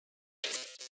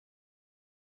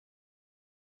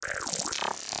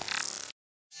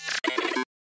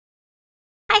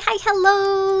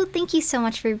Hello! Thank you so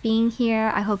much for being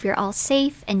here. I hope you're all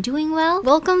safe and doing well.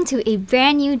 Welcome to a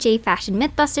brand new J Fashion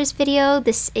Mythbusters video.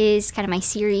 This is kind of my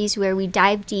series where we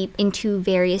dive deep into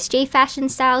various J Fashion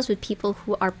styles with people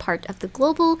who are part of the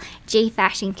global J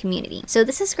Fashion community. So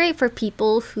this is great for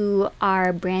people who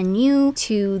are brand new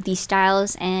to these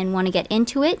styles and want to get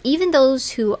into it, even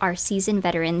those who are seasoned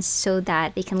veterans, so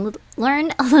that they can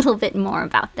learn a little bit more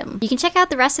about them. You can check out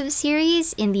the rest of the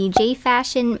series in the J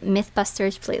Fashion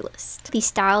Mythbusters playlist. The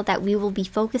style that we will be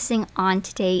focusing on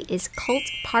today is Cult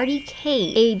Party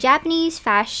K, a Japanese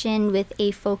fashion with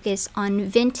a focus on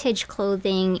vintage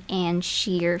clothing and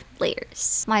sheer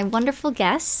layers. My wonderful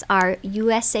guests are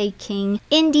USA King,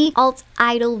 indie, alt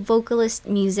idol, vocalist,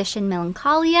 musician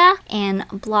Melancholiaah, and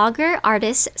blogger,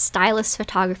 artist, stylist,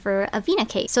 photographer Avina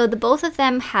K. So the both of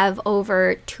them have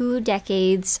over 2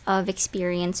 decades of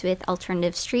experience with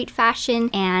alternative street fashion,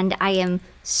 and I am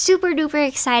super duper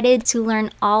excited to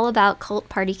learn all about Cult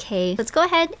Party K. Let's go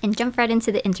ahead and jump right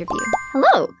into the interview.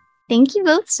 Hello! Thank you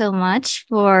both so much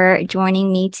for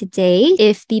joining me today.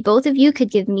 If the both of you could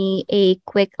give me a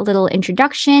quick little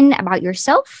introduction about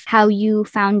yourself, how you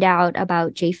found out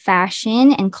about J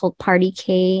Fashion and Cult Party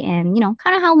K, and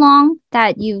kind of how long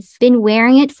that you've been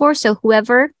wearing it for. So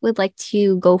whoever would like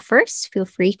to go first, feel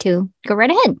free to go right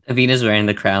ahead. Avina's wearing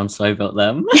the crown, so I vote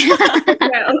them.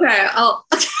 Okay.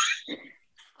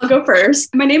 I'll go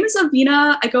first. My name is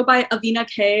Avina. I go by Avina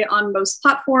K on most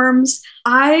platforms.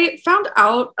 I found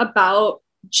out about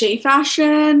J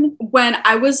Fashion when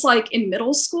I was in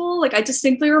middle school. I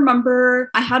distinctly remember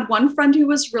I had one friend who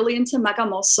was really into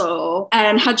Megamoso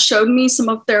and had showed me some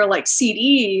of their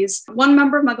CDs. One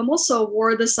member of Megamoso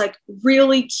wore this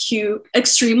really cute,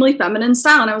 extremely feminine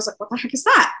style. And I was like, what the heck is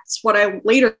that? It's what I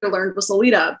later learned was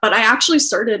Lolita. But I actually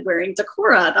started wearing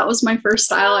Decora. That was my first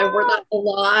style. I wore that a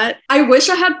lot. I wish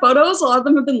I had photos. A lot of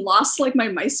them have been lost to my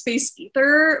MySpace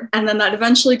ether. And then that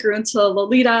eventually grew into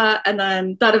Lolita. And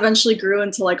then that eventually grew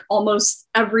into almost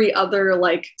every other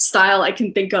style I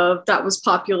can think of that was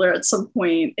popular at some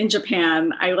point in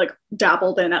Japan. I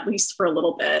dabbled in at least for a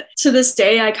little bit. To this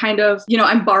day, I kind of,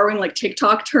 I'm borrowing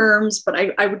TikTok terms, but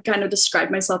I would kind of describe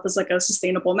myself as a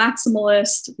sustainable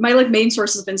maximalist. My main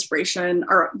sources of inspiration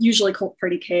are usually Cult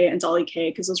Party K and Dolly K,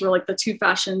 because those were the two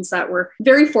fashions that were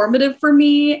very formative for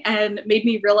me and made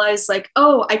me realize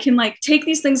oh, I can take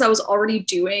these things I was already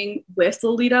doing with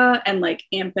Lolita and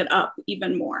amp it up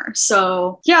even more. So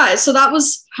yeah, so that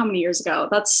was how many years ago?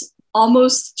 That's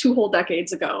almost 2 whole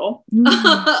decades ago.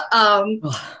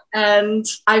 And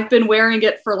I've been wearing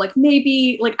it for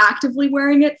maybe actively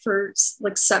wearing it for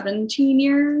 17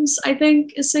 years, I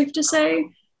think is safe to say.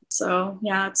 So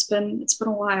yeah, it's been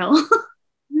a while.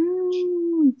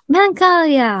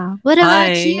 Melancholiaah, what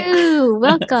about you?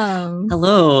 Welcome.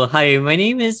 Hello. Hi, my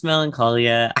name is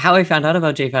Melancholiaah. How I found out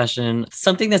about J Fashion,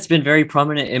 something that's been very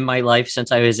prominent in my life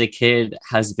since I was a kid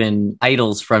has been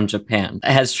idols from Japan.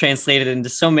 It has translated into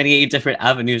so many different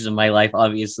avenues in my life,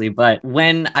 obviously. But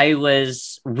when I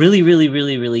was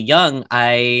really young,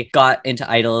 I got into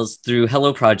idols through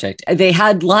Hello Project. They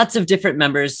had lots of different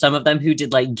members, some of them who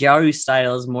did gyaru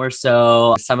styles more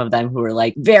so, some of them who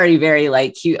were very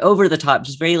cute, over the top,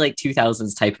 just very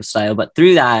 2000s type of style. But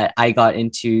through that, I got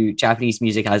into Japanese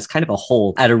music as kind of a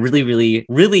whole at a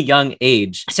really young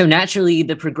age. So naturally,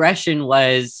 the progression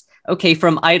was, okay,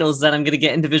 from idols, then I'm going to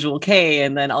get into Visual K.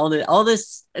 And then all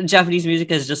this Japanese music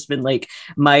has just been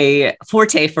my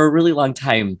forte for a really long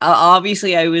time.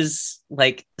 Obviously, I was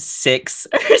 6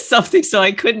 or something, so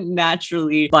I couldn't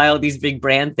naturally buy all these big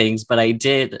brand things, but I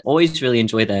did always really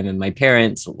enjoy them. And my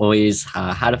parents always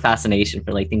had a fascination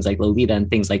for things like Lolita and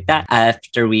things like that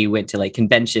after we went to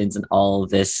conventions and all of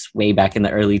this way back in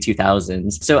the early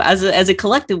 2000s. So as a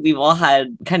collective, we've all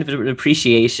had kind of an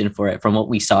appreciation for it from what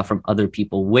we saw from other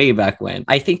people way back when.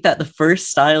 I think that the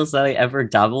first styles that I ever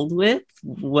dabbled with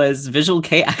was Visual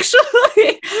K, actually.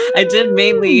 I did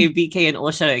mainly BK and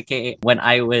Oshara K when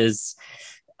I was,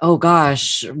 oh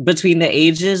gosh, between the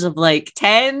ages of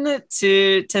 10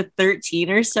 to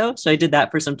 13 or so. So I did that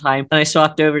for some time. Then I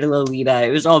swapped over to Lolita. It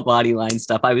was all bodyline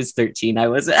stuff. I was 13. I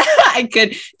was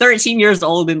 13 years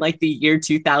old in the year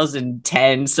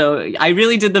 2010. So I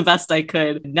really did the best I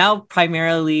could. Now,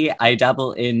 primarily, I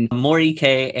dabble in Mori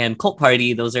K and Cult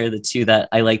Party. Those are the two that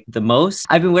I like the most.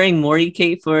 I've been wearing Mori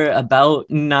K for about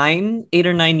 8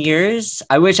 or 9 years.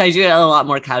 I wish I do it a lot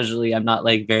more casually. I'm not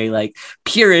very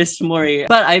purist Mori,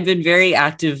 but I've been very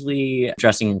actively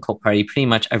dressing in Cult Party pretty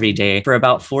much every day for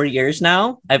about 4 years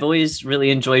now. I've always really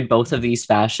enjoyed both of these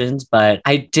fashions, but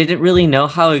I didn't really know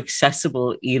how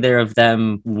accessible either of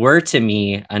them were to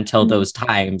me until those times. う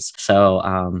ん。 times. So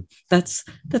that's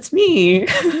me. イエ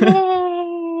ーイ。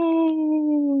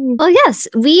 Yay! Well, yes,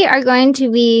 we are going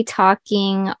to be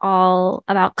talking all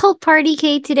about Cult Party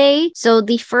K today. So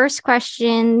the first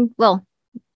question, well,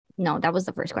 no, that was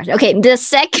the first question. Okay, the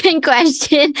second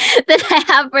question that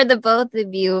I have for the both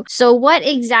of you. So what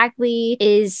exactly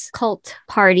is Cult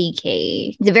Party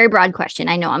K? It's a very broad question.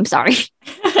 I know, I'm sorry.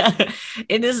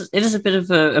 It is a bit of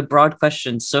a broad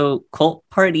question. So Cult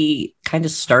Party kind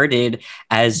of started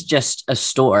as just a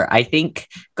store. I think,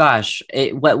 gosh,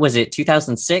 what was it,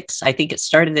 2006? I think it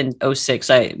started in 06.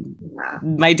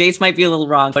 My dates might be a little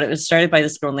wrong, but it was started by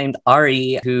this girl named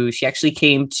Ari, who she actually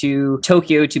came to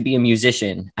Tokyo to be a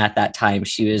musician at that time.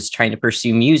 She was trying to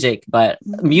pursue music, but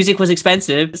music was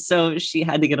expensive, so she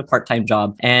had to get a part-time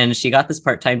job. And she got this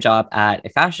part-time job at a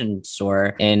fashion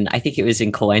store, and I think it was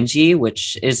in Koenji,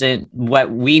 which isn't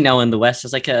what we know in the West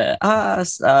as like a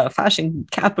fashion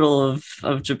capital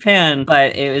of Japan,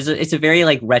 but it's a very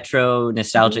like retro,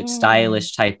 nostalgic,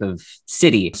 stylish type of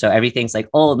city. So everything's like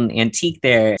old and antique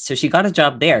there. So she got a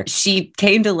job there. She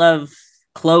came to love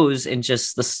clothes and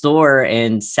just the store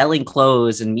and selling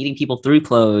clothes and meeting people through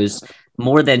clothes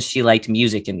more than she liked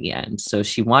music in the end. So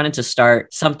she wanted to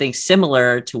start something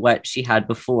similar to what she had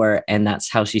before. And that's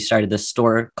how she started this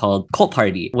store called Cult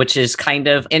Party, which is kind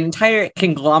of an entire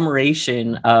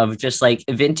conglomeration of just like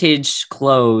vintage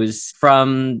clothes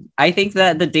from, I think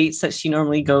that the dates that she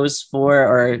normally goes for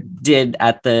or did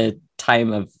at the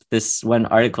time of this one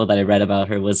article that I read about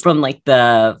her was from like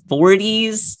the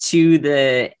 40s to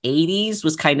the 80s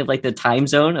was kind of like the time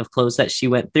zone of clothes that she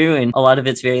went through. And a lot of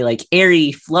it's very like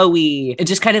airy, flowy, and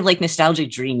just kind of like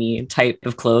nostalgic, dreamy type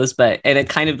of clothes, but in a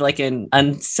kind of like an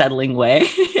unsettling way.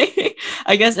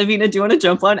 I guess, Avina, do you want to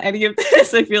jump on any of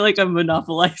this? I feel like I'm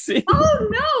monopolizing. Oh,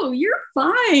 no, you're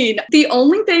fine. The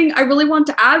only thing I really want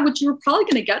to add, which you were probably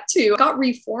going to get to, got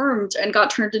reformed and got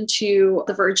turned into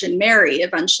the Virgin Mary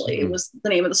eventually. It was the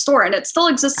name of the store, and it still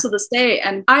exists to this day.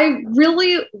 And I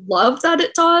really love that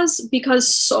it does,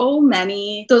 because so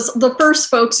many, the first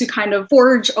folks who kind of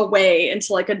forge a way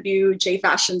into like a new J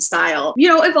fashion style, you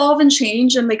know, evolve and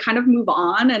change, and they kind of move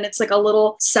on. And it's like a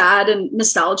little sad and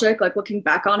nostalgic, like looking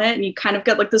back on it. And you kind of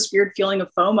get like this weird feeling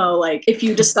of FOMO, like if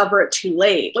you discover it too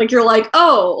late, like you're like,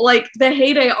 oh, like the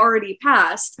heyday already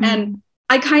passed. And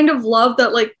I kind of love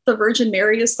that like the Virgin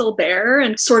Mary is still there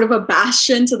and sort of a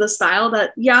bastion to the style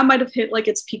that, yeah, might have hit like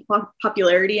its peak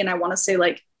popularity. And I want to say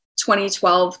like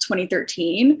 2012,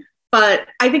 2013. But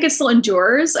I think it still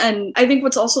endures. And I think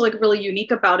what's also like really unique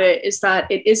about it is that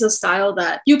it is a style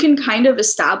that you can kind of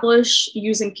establish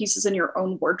using pieces in your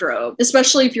own wardrobe,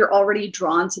 especially if you're already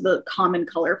drawn to the common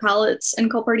color palettes in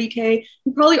Cult Party K.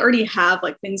 You probably already have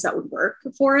like things that would work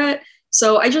for it.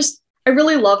 So I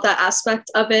really love that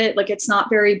aspect of it. Like it's not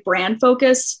very brand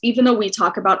focused, even though we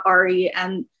talk about Ari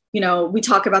and, you know, we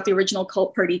talk about the original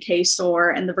Cult Party K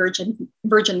store and the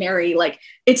Virgin Mary. Like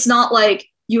it's not like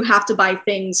you have to buy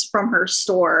things from her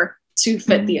store to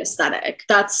fit the aesthetic.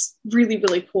 That's really,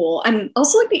 really cool. And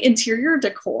also like the interior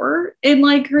decor in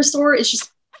like her store is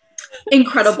just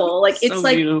incredible. Like it's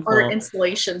like beautiful. Art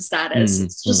installation status.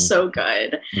 It's just so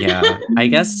good. Yeah. I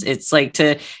guess it's like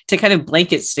to kind of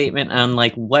blanket statement on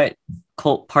like what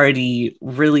Cult Party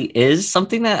really is,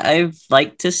 something that I've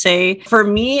liked to say. For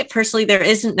me personally, there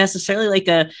isn't necessarily like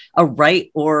a right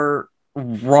or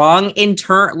wrong in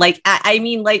turn, like I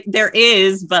mean like there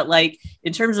is, but like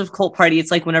in terms of Cult Party,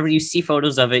 it's like whenever you see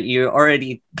photos of it, you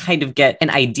already kind of get an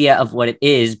idea of what it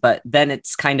is, but then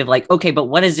it's kind of like, okay, but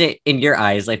what is it in your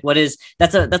eyes? Like what is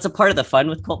that's a part of the fun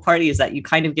with Cult Party, is that you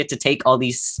kind of get to take all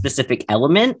these specific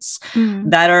elements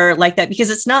that are like that, because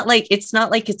it's not like it's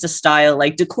a style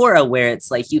like Decora where it's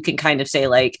like you can kind of say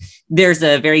like there's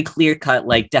a very clear cut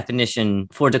like definition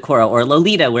for Decora, or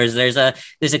Lolita where there's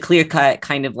a clear cut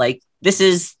kind of like this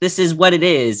is what it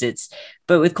is.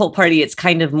 But with Cult Party, it's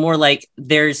kind of more like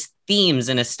there's themes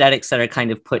and aesthetics that are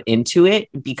kind of put into it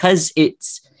because it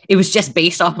was just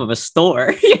based off of a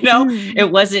store, you know. It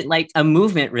wasn't like a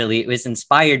movement really. It was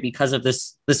inspired because of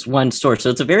this one store. So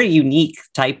it's a very unique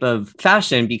type of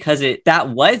fashion because that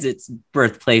was its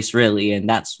birthplace really, and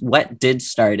that's what did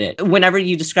start it. Whenever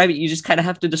you describe it, you just kind of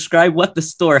have to describe what the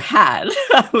store had,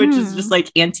 which is just like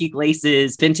antique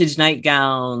laces, vintage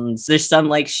nightgowns. There's some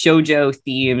like shoujo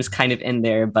themes kind of in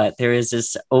there, but there is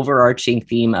this overarching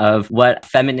theme of what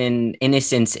feminine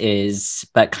innocence is,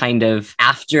 but kind of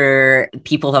after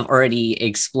people have already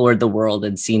explored the world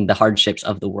and seen the hardships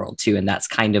of the world too. And that's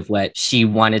kind of what she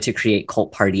wanted to create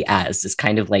Cult Party as, this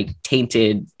kind of like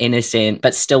tainted, innocent,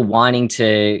 but still wanting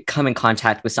to come in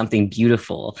contact with something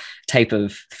beautiful type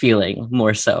of feeling,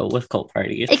 more so with Cult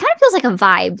Party. It kind of feels like a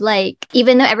vibe. Like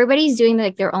even though everybody's doing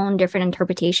like their own different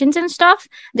interpretations and stuff,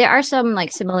 there are some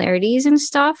like similarities and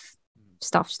stuff.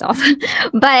 stuff.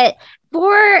 But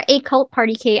for a Cult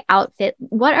Party K outfit,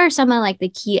 what are some of like the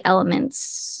key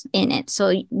elements in it? So,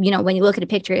 you know, when you look at a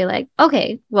picture, you're like,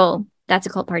 okay, well, that's a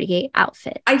Cult Party K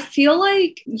outfit. I feel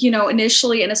like, you know,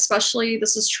 initially, and especially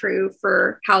this is true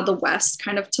for how the West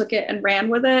kind of took it and ran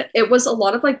with it. It was a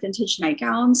lot of like vintage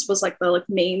nightgowns was like the like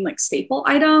main like staple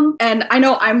item. And I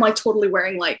know I'm like totally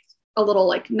wearing like a little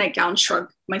like nightgown shrug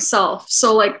myself.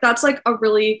 So like that's like a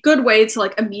really good way to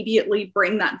like immediately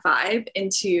bring that vibe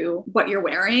into what you're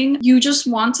wearing. You just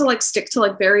want to like stick to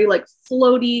like very like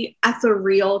floaty,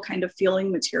 ethereal kind of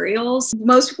feeling materials.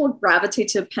 Most people gravitate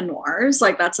to peignoirs.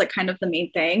 Like that's like kind of the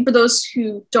main thing. For those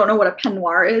who don't know what a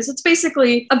peignoir is, it's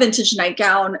basically a vintage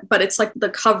nightgown, but it's like the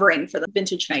covering for the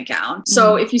vintage nightgown.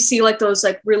 So if you see like those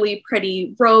like really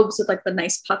pretty robes with like the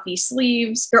nice puffy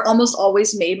sleeves, they're almost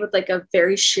always made with like a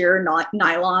very sheer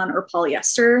nylon or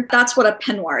polyester. That's what a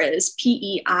peignoir is.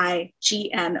 Peignor.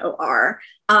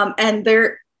 And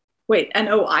they're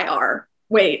Noir.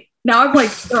 Wait, now I'm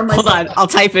like hold on, I'll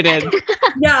type it in.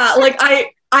 Yeah, like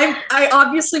I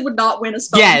obviously would not win a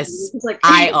spelling bee. Yes, like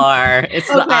IR. It's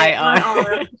okay, the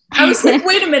IR. I was like,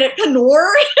 wait a minute,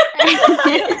 peignoir.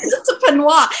 It's a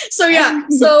peignoir. So yeah,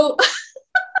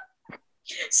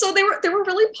 so they were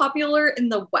really popular in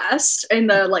the West in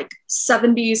the like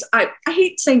 70s. I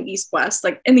hate saying East West,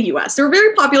 like in the US. They were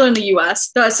very popular in the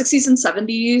US, the 60s and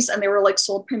 70s, and they were like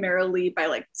sold primarily by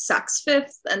like Saks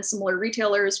Fifth and similar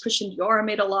retailers. Christian Dior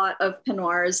made a lot of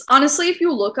peignoirs. Honestly, if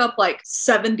you look up like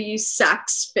 70s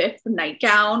Saks Fifth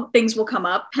nightgown, things will come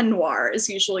up. Peignoir is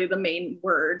usually the main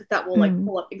word that will like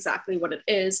pull up exactly what it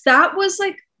is. That was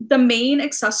like the main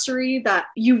accessory that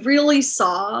you really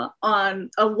saw on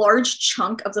a large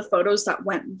chunk of the photos that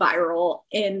went viral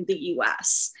in the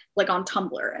US, like on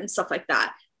Tumblr and stuff like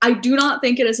that. I do not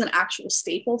think it is an actual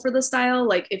staple for the style.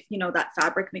 Like if, you know, that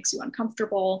fabric makes you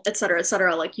uncomfortable, et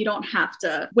cetera, like you don't have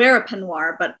to wear a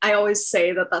peignoir, but I always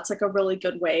say that that's like a really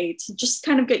good way to just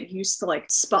kind of get used to like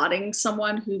spotting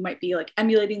someone who might be like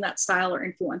emulating that style or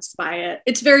influenced by it.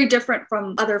 It's very different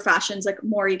from other fashions like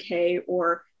Mori K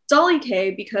or Dolly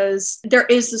K, because there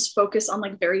is this focus on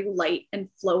like very light and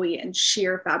flowy and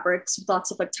sheer fabrics with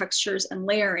lots of like textures and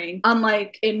layering,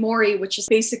 unlike a Mori, which is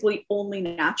basically only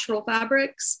natural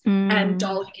fabrics, and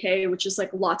Dolly K, which is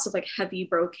like lots of like heavy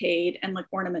brocade and like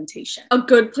ornamentation. A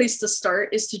good place to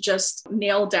start is to just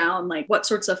nail down like what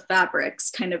sorts of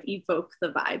fabrics kind of evoke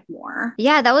the vibe more.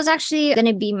 Yeah, that was actually going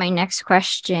to be my next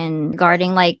question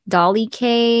regarding like Dolly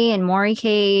K and Mori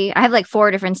K. I have like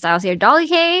 4 different styles here. Dolly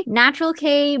K, Natural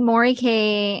K, Mori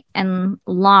K, and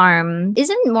Larm.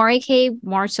 Isn't Mori K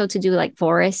more so to do like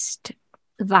forest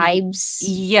vibes?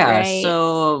 Yeah, right?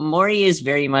 So Mori is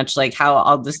very much like how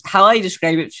I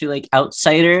describe it to like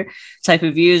outsider type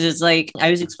of views. It's like I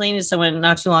was explaining to someone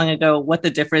not too long ago what the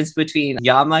difference between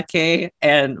Yama-K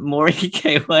and Mori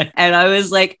K was, and I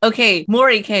was like, okay,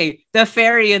 Mori K, the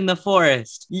fairy in the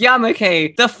forest.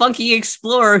 Yama-K, the funky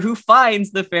explorer who finds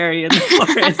the fairy in the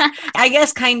forest. I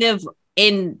guess kind of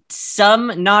in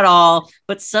some, not all,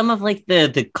 but some of like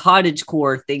the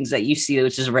cottagecore things that you see,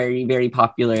 which is very, very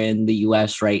popular in the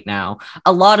US right now.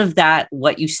 A lot of that,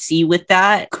 what you see with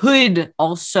that could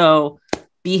also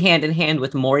be hand in hand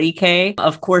with Mori K.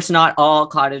 Of course, not all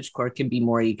cottagecore can be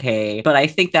Mori K, but I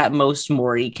think that most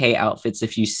Mori K outfits,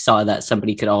 if you saw that,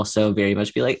 somebody could also very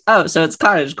much be like, oh, so it's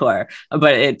cottagecore.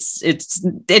 But it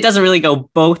doesn't really go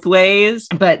both ways.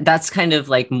 But that's kind of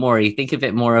like Mori. Think of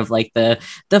it more of like the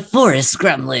forest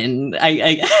gremlin.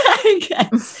 I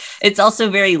guess. It's also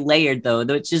very layered though,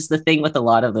 which is the thing with a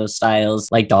lot of those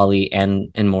styles, like Dolly and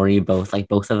Mori both. Like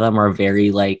both of them are very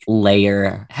like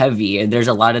layer heavy, and there's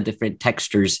a lot of different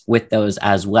textures with those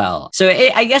as well. So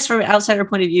I guess from an outsider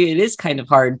point of view, it is kind of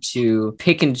hard to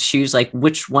pick and choose like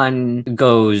which one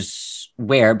goes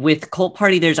where. With Cult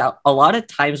Party, there's a lot of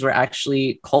times where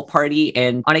actually Cult Party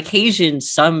and on occasion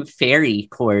some fairy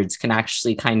chords can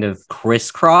actually kind of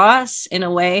crisscross in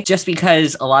a way, just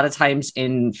because a lot of times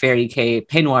in Fairy K,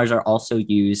 peignoirs are also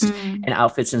used in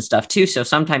outfits and stuff too. So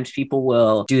sometimes people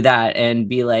will do that and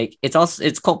be like,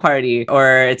 it's Cult Party,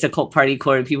 or it's a Cult Party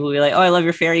chord, and people will be like, oh, I love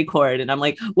your fairy chord, and I'm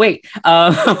like, wait.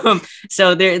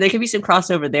 So there can be some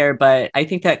crossover there, but I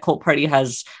think that Cult Party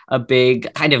has a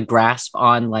big kind of grasp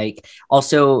on like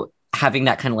also having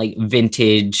that kind of like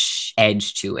vintage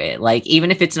edge to it. Like, even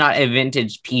if it's not a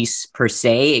vintage piece per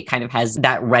se, it kind of has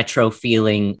that retro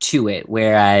feeling to it.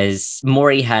 Whereas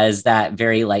Mori has that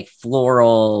very like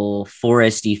floral,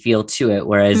 foresty feel to it.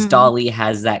 Whereas Dolly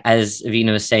has that, as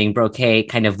Avina was saying, brocade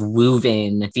kind of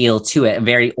woven feel to it,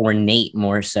 very ornate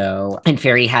more so. And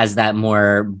Fairy has that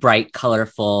more bright,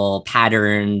 colorful,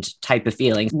 patterned type of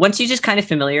feeling. Once you just kind of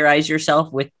familiarize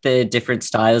yourself with the different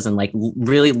styles and like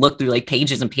really look through like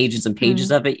pages and pages and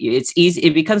pages of it, it's easy.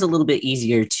 It becomes a little bit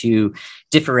easier to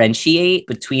differentiate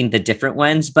between the different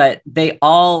ones, but they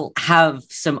all have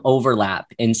some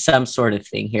overlap in some sort of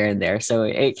thing here and there. So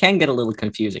it can get a little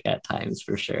confusing at times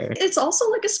for sure. It's also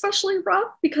like especially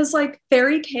rough because like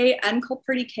Fairy K and Cult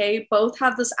Party K both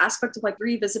have this aspect of like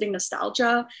revisiting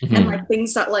nostalgia and like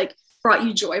things that like brought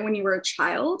you joy when you were a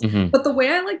child. But the way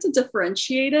I like to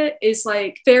differentiate it is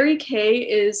like Fairy K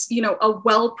is, you know, a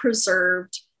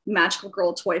well-preserved magical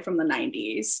girl toy from the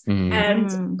 90s.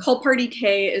 And Cult Party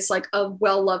K is like a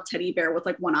well-loved teddy bear with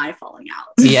like one eye falling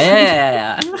out.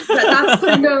 Yeah. That's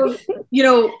kind of, you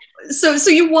know, so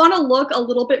you want to look a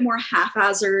little bit more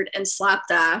haphazard and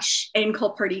slapdash in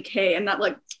Cult Party K, and that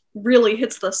like really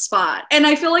hits the spot. And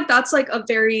I feel like that's like a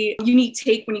very unique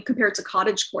take when you compare it to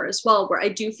cottagecore as well, where I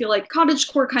do feel like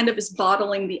cottagecore kind of is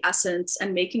bottling the essence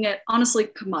and making it honestly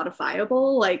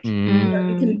commodifiable. Like you know,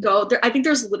 you can go there. I think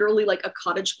there's literally like a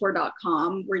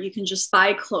cottagecore.com where you can just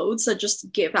buy clothes that just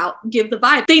give the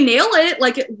vibe. They nail it.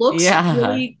 Like it looks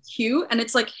really cute, and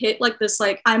it's like hit like this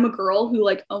like I'm a girl who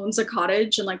like owns a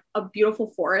cottage and like a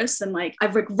beautiful forest, and like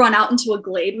I've like run out into a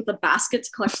glade with a basket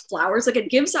to collect flowers. Like it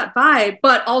gives that vibe,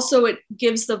 but also it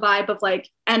gives the vibe of like,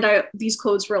 and these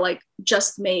clothes were like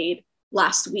just made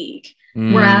last week.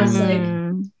 Whereas like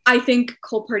I think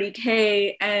Cult Party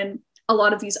K and a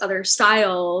lot of these other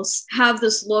styles have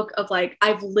this look of like,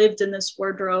 I've lived in this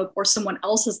wardrobe, or someone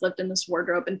else has lived in this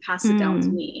wardrobe and passed it down to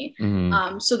me.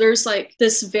 So there's like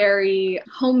this very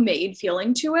homemade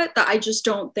feeling to it that I just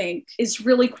don't think is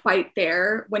really quite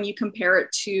there when you compare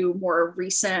it to more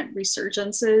recent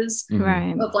resurgences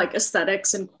of like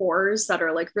aesthetics and cores that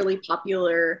are like really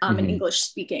popular in English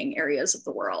speaking areas of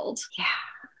the world. Yeah.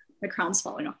 My crown's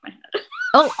falling off my head.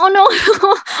 Oh no.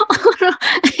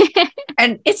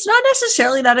 And it's not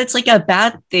necessarily that it's like a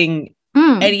bad thing,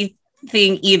 anything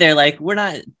either. Like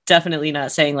we're definitely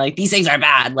not saying like these things are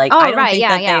bad. Like I don't think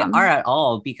that they are at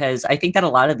all, because I think that a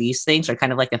lot of these things are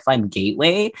kind of like a fun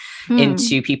gateway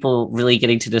into people really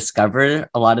getting to discover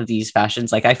a lot of these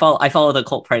fashions. Like I follow the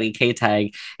Cult Party K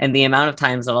tag, and the amount of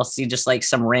times that I'll see just like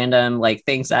some random like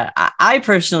things that I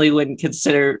personally wouldn't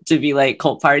consider to be like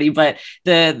cult party, but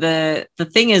the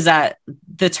thing is that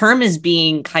the term is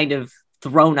being kind of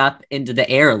thrown up into the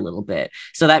air a little bit.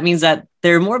 So that means that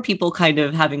there are more people kind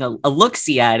of having a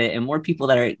look-see at it, and more people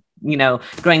that are, you know,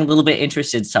 growing a little bit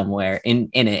interested somewhere in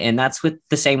it. And that's with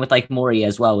the same with like Mori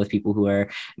as well, with people who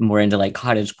are more into like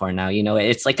cottagecore now. You know,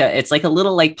 it's like a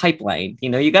little like pipeline, you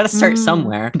know, you got to start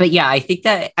somewhere. But yeah, I think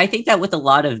that with a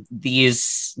lot of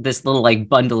this little like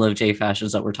bundle of J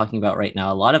fashions that we're talking about right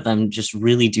now, a lot of them just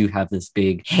really do have this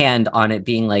big hand on it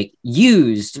being like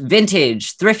used,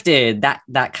 vintage, thrifted,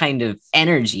 that kind of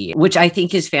energy, which I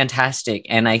think is fantastic.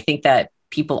 And I think that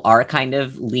people are kind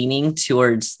of leaning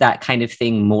towards that kind of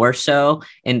thing more so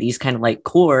in these kind of like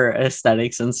core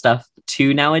aesthetics and stuff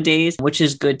too nowadays, which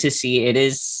is good to see. It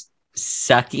is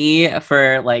sucky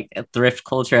for like a thrift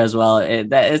culture as well.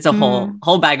 It's a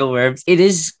whole bag of worms. It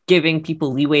is giving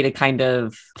people leeway to kind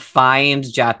of find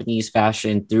Japanese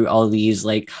fashion through all these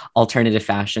like alternative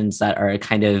fashions that are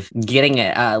kind of getting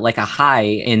like a high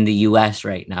in the US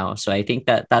right now. So I think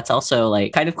that that's also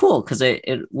like kind of cool, because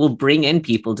it will bring in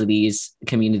people to these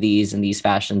communities and these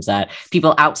fashions that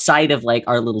people outside of like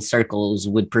our little circles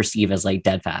would perceive as like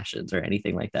dead fashions or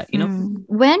anything like that, you know?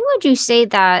 When would you say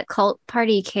that Cult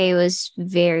Party K was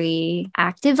very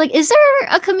active? Like, is there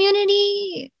a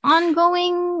community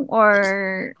ongoing,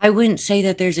 or? I wouldn't say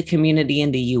that there's a community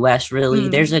in the US really.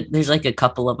 There's like a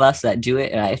couple of us that do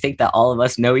it, and I think that all of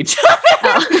us know each other.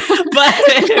 but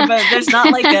there's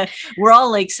not like we're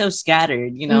all like so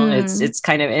scattered, you know. It's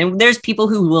kind of, and there's people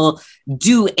who will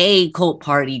do a cult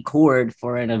party chord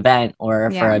for an event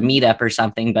or for a meetup or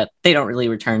something, but they don't really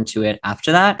return to it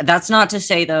after that. That's not to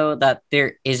say though that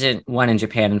there isn't one in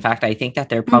Japan. In fact, I think that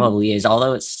there probably is,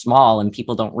 although it's small and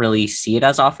people don't really see it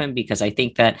as often, because I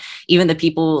think that even the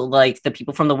people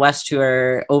from the West who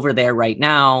are over there right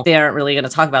now, they aren't really going to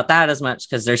talk about that as much,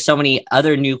 because there's so many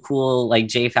other new cool like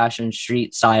J fashion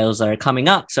street styles that are coming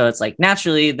up. So it's like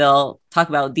naturally they'll talk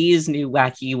about these new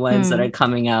wacky ones that are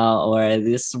coming out, or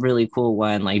this really cool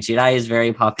one. Like Jedi is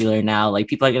very popular now. Like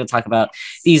people are going to talk about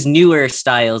these newer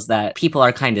styles that people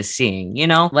are kind of seeing, you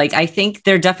know? Like I think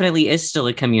there definitely is still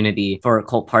a community for a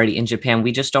cult party in Japan.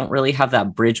 We just don't really have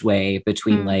that bridgeway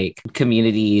between like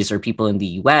communities or people in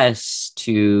the US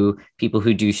to people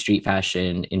who do street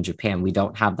fashion in Japan. We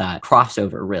don't have that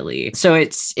crossover really. So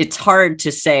it's hard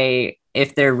to say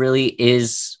if there really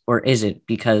is or isn't,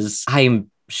 because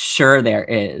I'm sure there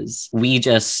is. We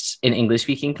just, in English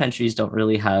speaking countries, don't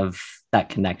really have that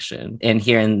connection. And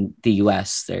here in the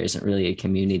US, there isn't really a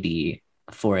community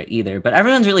for it either. But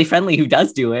everyone's really friendly who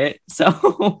does do it.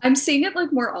 So I'm seeing it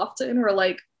like more often where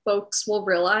like folks will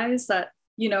realize that,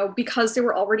 you know, because they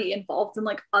were already involved in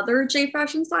like other J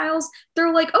fashion styles,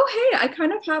 they're like, oh, hey, I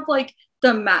kind of have like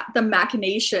the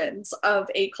machinations of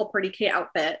a cult party K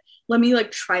outfit. Let me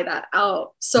like try that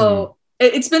out. So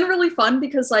it's been really fun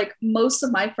because like most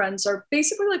of my friends are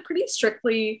basically like pretty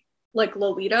strictly like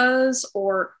Lolitas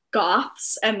or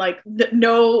goths and like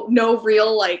no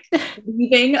real like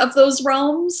leaving of those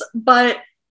realms. But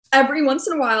every once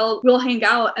in a while we'll hang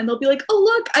out and they'll be like, oh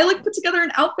look, I like put together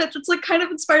an outfit that's like kind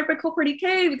of inspired by Cult Party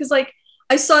K because like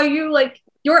I saw you like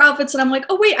your outfits and I'm like,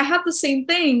 oh wait, I have the same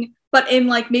thing but in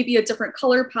like maybe a different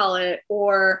color palette,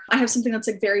 or I have something that's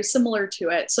like very similar to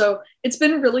it. So it's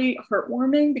been really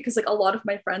heartwarming because like a lot of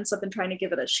my friends have been trying to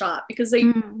give it a shot because they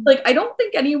like, I don't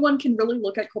think anyone can really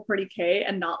look at Cult Party K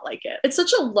and not like it. It's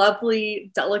such a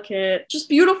lovely, delicate, just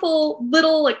beautiful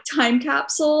little like time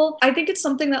capsule. I think it's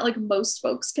something that like most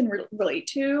folks can relate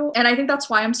to. And I think that's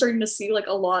why I'm starting to see like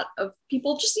a lot of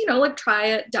people just, you know, like try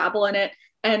it, dabble in it.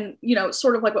 And, you know,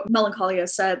 sort of like what Melancholiaah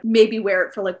said, maybe wear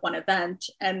it for like one event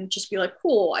and just be like,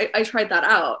 cool, I tried that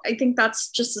out. I think that's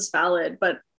just as valid.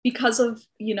 But because of,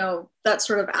 you know, that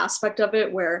sort of aspect of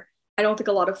it where I don't think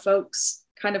a lot of folks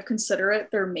kind of consider it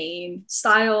their main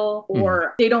style,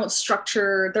 or they don't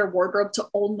structure their wardrobe to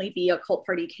only be a Cult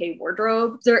Party K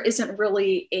wardrobe. There isn't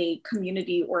really a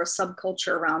community or a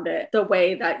subculture around it the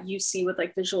way that you see with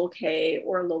like Visual K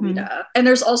or Lolita. And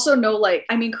there's also no like,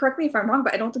 I mean, correct me if I'm wrong,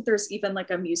 but I don't think there's even like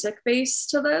a music base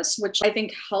to this, which I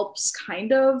think helps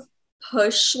kind of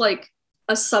push like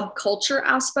a subculture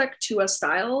aspect to a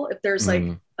style. If there's like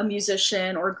a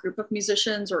musician or a group of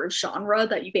musicians or a genre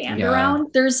that you band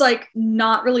around, there's like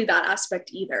not really that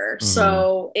aspect either.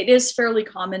 So it is fairly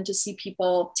common to see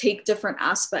people take different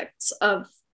aspects of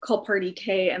Cult Party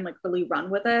K and like really run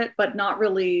with it, but not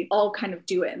really all kind of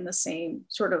do it in the same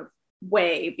sort of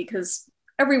way because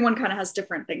everyone kind of has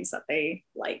different things that they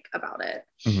like about it.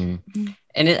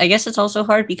 And I guess it's also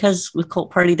hard because with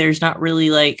Cult Party, there's not really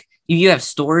like, you have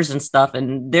stores and stuff,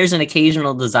 and there's an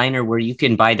occasional designer where you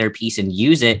can buy their piece and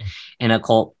use it in a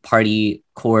Cult Party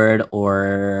cord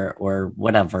or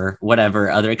whatever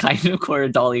other kind of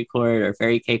cord, Dolly cord or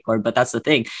Fairy Cake cord. But that's the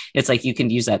thing. It's like you can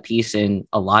use that piece in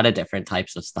a lot of different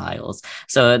types of styles.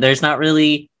 So there's not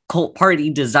really Cult Party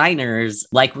designers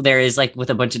like there is like with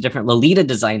a bunch of different Lolita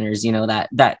designers, you know,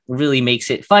 that really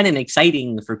makes it fun and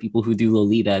exciting for people who do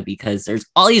Lolita because there's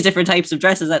all these different types of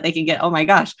dresses that they can get. Oh my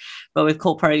gosh. But with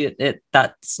Cult Party,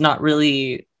 that's not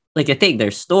really like a thing.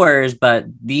 There's stores, but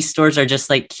these stores are just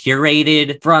like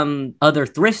curated from other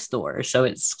thrift stores. So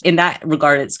it's in that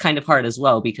regard, it's kind of hard as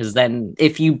well, because then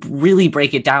if you really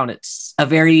break it down, it's a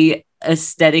very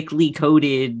aesthetically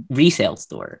coded resale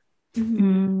store.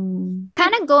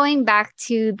 Kind of going back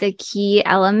to the key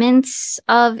elements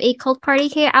of a Cult Party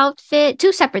K outfit,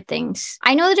 two separate things.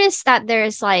 I noticed that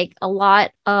there's like a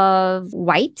lot of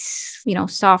whites, you know,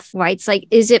 soft whites. Like,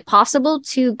 is it possible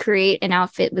to create an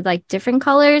outfit with like different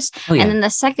colors? And then the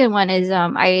second one is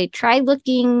I tried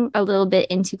looking a little bit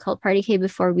into Cult Party K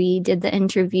before we did the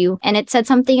interview, and it said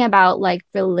something about like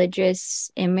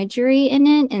religious imagery in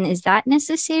it. And is that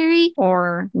necessary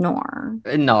or nor?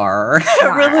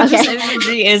 Religious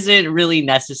imagery isn't really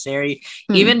necessary.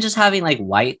 Even just having like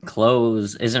white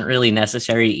clothes isn't really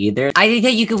necessary either. I think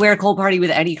that you could wear a Cult Party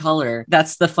with any color.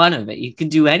 That's the fun of it. You could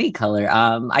do any color.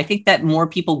 I think that more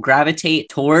people gravitate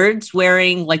towards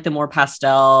wearing like the more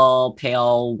pastel,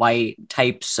 pale white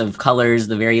types of colors,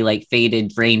 the very like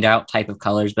faded, drained out type of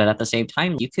colors. But at the same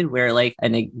time, you could wear like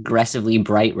an aggressively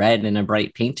bright red and a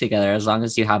bright pink together, as long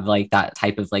as you have like that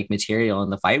type of like material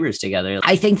and the fibers together.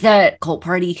 I think that Cult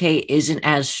Party K isn't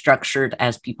as structured structured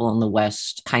as people in the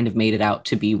West kind of made it out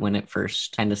to be when it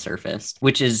first kind of surfaced,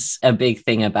 which is a big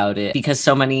thing about it, because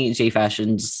so many J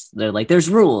fashions, they're like, there's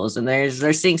rules and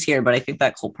there's things here, but I think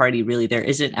that Cult Party really,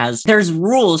 there's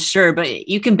rules, sure, but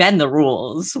you can bend the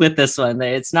rules with this one.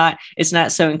 It's not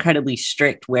so incredibly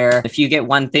strict where if you get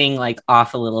one thing like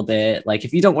off a little bit, like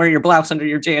if you don't wear your blouse under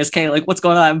your JSK, like what's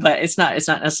going on? But it's not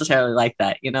necessarily like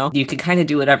that, you know? You can kind of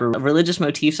do whatever. Religious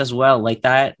motifs as well, like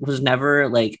that was never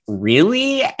like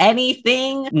really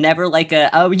anything, never like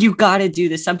oh, you gotta do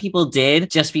this. Some people did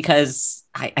just because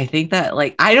I think that,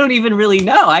 like, I don't even really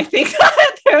know. I think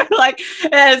that they're like,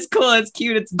 it's cool, it's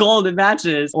cute, it's gold, it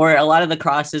matches. Or a lot of the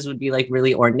crosses would be like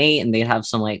really ornate and they'd have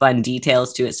some like fun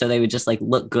details to it. So they would just like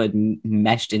look good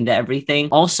meshed into everything.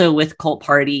 Also with Cult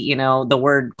Party, you know, the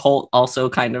word cult also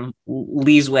kind of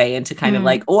leads way into kind of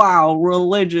like, wow,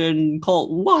 religion,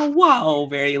 cult, wow,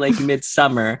 very like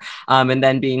midsummer. And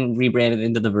then being rebranded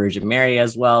into the Virgin Mary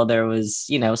as well. There was,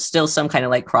 you know, still some kind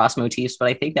of like cross motifs, but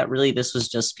I think that really this was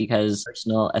just because personal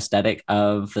aesthetic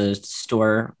of the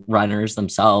store runners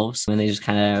themselves, and they just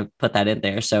kind of put that in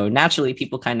there. So naturally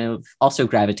people kind of also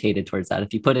gravitated towards that.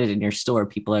 If you put it in your store,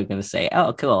 people are going to say,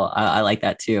 oh, cool, I like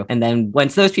that too. And then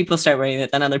once those people start wearing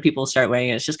it, then other people start wearing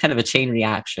it. It's just kind of a chain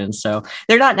reaction. So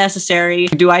they're not necessary.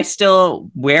 Do I still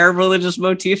wear religious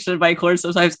motifs in my clothes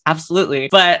sometimes? Absolutely.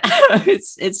 But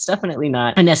it's definitely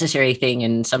not a necessary thing.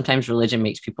 And sometimes religion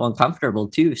makes people uncomfortable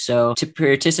too. So to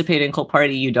participate in Cult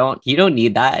Party, you don't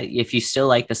need that. If you still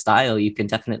like the style, you can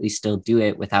definitely still do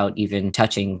it without even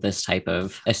touching this type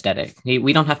of aesthetic.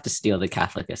 We don't have to steal the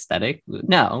Catholic aesthetic.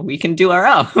 No, we can do our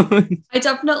own. I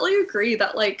definitely agree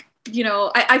that, like, you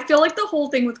know, I feel like the whole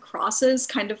thing with crosses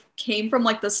kind of came from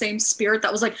like the same spirit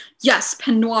that was like, yes,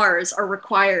 peignoirs are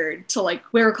required to like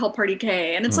wear a Cult Party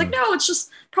K. And it's like, no, it's just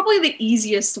probably the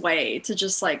easiest way to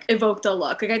just like evoke the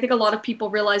look. Like, I think a lot of people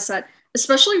realize that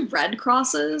especially red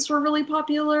crosses were really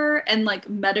popular and like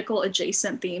medical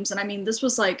adjacent themes. And I mean, this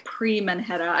was like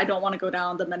pre-Menheta. I don't want to go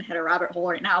down the Menheta rabbit hole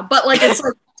right now, but like it's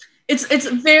like it's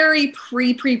very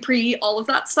pre all of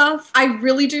that stuff. I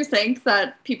really do think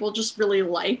that people just really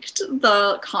liked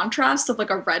the contrast of like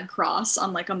a red cross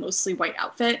on like a mostly white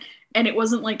outfit, and it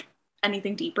wasn't like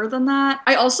anything deeper than that.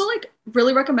 I also like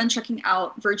really recommend checking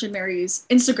out Virgin Mary's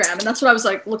Instagram, and that's what I was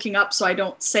like looking up so I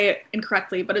don't say it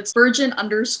incorrectly, but it's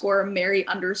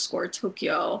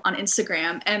Virgin_Mary_Tokyo on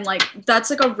Instagram. And like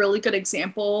that's like a really good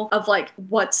example of like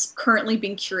what's currently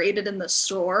being curated in the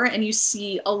store, and you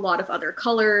see a lot of other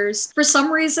colors. For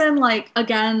some reason, like,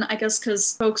 again, I guess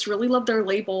because folks really love their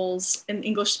labels in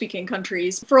English speaking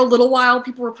countries, for a little while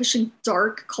people were pushing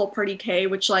dark Cult Party K,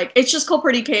 which like it's just Cult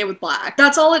Party K with black.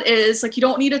 That's all it is. Like, you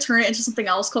don't need to turn it into something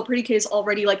else. Cult Party K is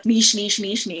already like niche.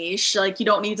 Like, you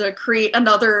don't need to create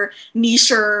another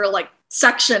nicher like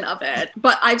section of it.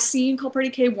 But I've seen Cult Party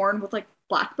K worn with like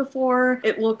black before.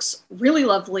 It looks really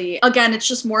lovely. Again, it's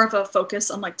just more of a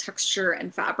focus on like texture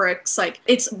and fabrics. Like,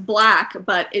 it's black,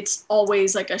 but it's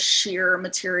always like a sheer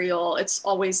material. It's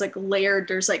always like layered.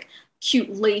 There's like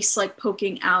cute lace like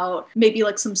poking out, maybe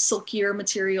like some silkier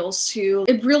materials too.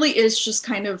 It really is just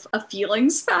kind of a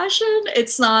feelings fashion.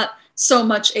 It's not so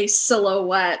much a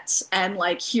silhouette and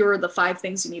like, here are the 5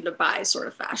 things you need to buy sort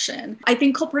of fashion. I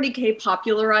think Cult Party K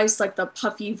popularized like the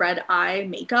puffy red eye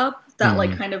makeup that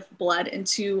like kind of bled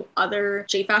into other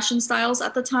J fashion styles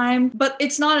at the time. But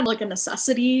it's not like a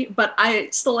necessity, but I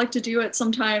still like to do it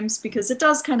sometimes because it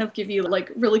does kind of give you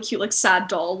like really cute like sad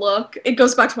doll look. It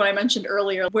goes back to what I mentioned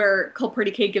earlier, where Cult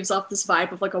Party K gives off this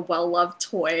vibe of like a well-loved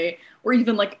toy, or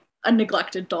even like a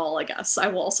neglected doll, I guess. I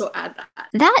will also add that.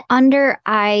 That under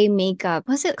eye makeup,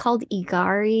 was it called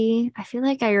Igari? I feel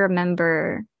like I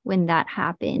remember when that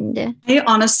happened. I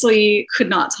honestly could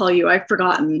not tell you. I've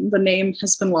forgotten. The name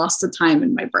has been lost to time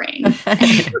in my brain.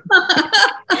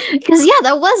 Because yeah,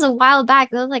 that was a while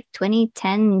back. That was like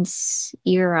 2010s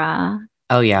era.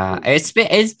 Oh yeah, it's very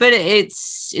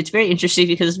interesting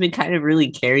because it's been kind of really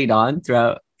carried on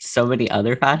throughout so many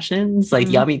other fashions, like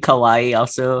Yummy Kawaii.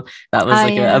 Also, that was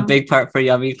like a big part for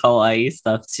Yummy Kawaii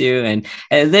stuff too, and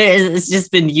it's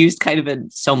just been used kind of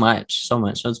in so much. So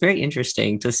it's very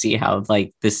interesting to see how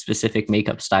like this specific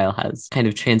makeup style has kind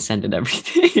of transcended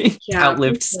everything.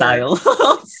 Outlived style.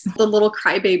 The little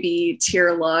crybaby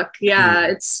tear look.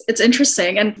 It's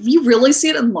interesting, and you really see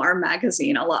it in LARM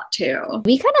magazine a lot too.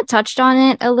 We kind of touched on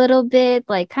it a little bit,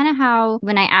 like kind of how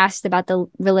when I asked about the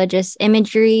religious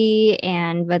imagery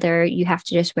and whether you have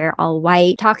to just wear all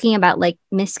white, talking about like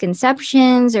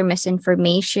misconceptions or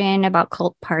misinformation about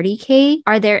Cult Party K.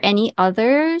 Are there any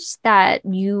others that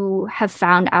you have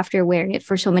found after wearing it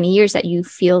for so many years that you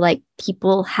feel like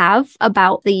people have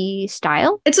about the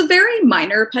style? It's a very very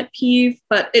minor pet peeve,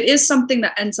 but it is something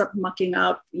that ends up mucking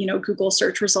up, Google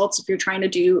search results if you're trying to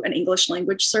do an English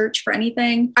language search for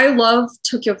anything. I love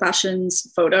Tokyo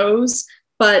Fashion's photos,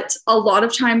 but a lot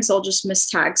of times they'll just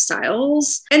mistag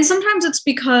styles. And sometimes it's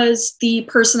because the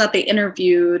person that they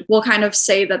interviewed will kind of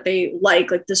say that they like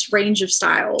this range of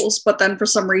styles, but then for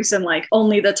some reason, like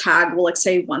only the tag will like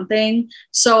say one thing.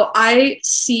 So I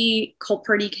see Cult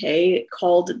Party K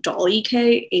called Dolly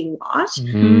K a lot.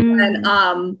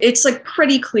 And it's like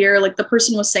pretty clear, like the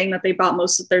person was saying that they bought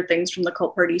most of their things from the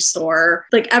Cult Party store.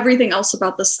 Like everything else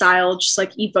about the style just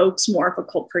like evokes more of a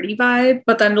Cult Party vibe,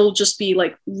 but then it'll just be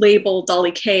like labeled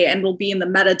Dolly K and will be in the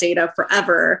metadata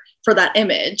forever for that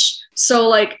image. So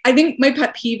like, I think my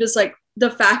pet peeve is like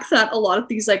the fact that a lot of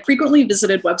these like frequently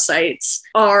visited websites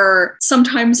are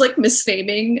sometimes like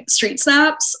misnaming street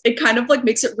snaps. It kind of like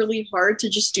makes it really hard to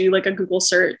just do like a Google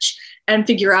search and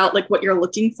figure out like what you're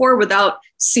looking for without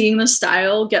seeing the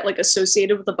style get like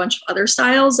associated with a bunch of other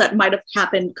styles that might have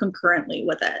happened concurrently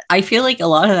with it. I feel like a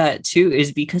lot of that too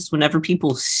is because whenever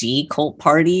people see Cult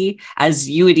Party, as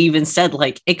you had even said,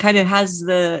 like it kind of has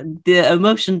the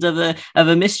emotions of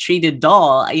a mistreated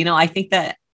doll. I think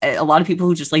that a lot of people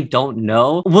who just like don't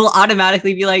know will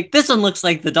automatically be like, this one looks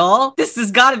like the doll. This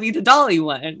has got to be the Dolly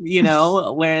one,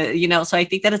 where, so I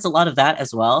think that it's a lot of that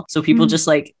as well. So people just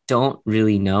like don't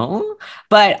really know.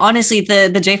 But honestly,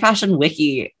 the J Fashion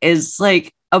Wiki is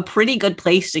like a pretty good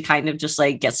place to kind of just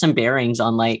like get some bearings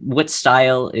on like what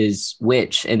style is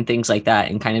which and things like that,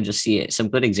 and kind of just see some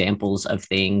good examples of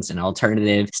things and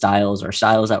alternative styles or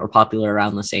styles that were popular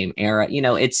around the same era.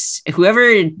 It's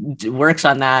whoever works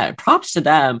on that, props to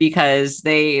them, because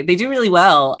they do really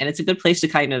well, and it's a good place to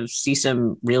kind of see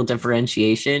some real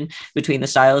differentiation between the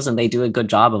styles, and they do a good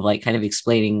job of like kind of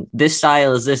explaining this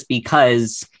style is this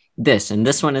because this, and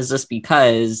this one is this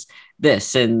because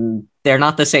this, and they're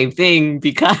not the same thing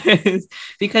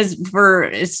because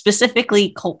for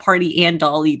specifically Cult Party and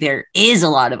Dolly, there is a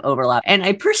lot of overlap. And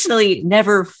I personally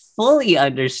never fully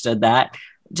understood that,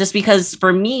 just because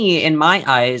for me, in my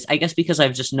eyes, I guess because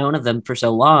I've just known of them for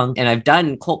so long and I've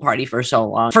done Cult Party for so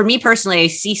long. For me personally, I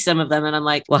see some of them and I'm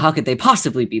like, well, how could they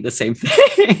possibly be the same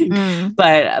thing?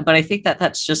 But I think that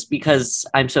that's just because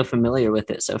I'm so familiar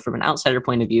with it. So from an outsider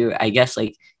point of view, I guess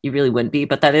like you really wouldn't be,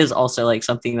 but that is also like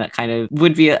something that kind of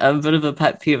would be a bit of a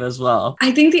pet peeve as well.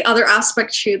 I think the other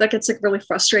aspect too that gets like really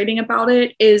frustrating about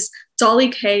it is Dolly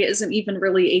K isn't even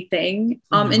really a thing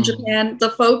in Japan. The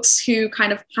folks who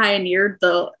kind of pioneered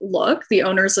the look, the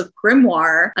owners of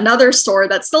Grimoire, another store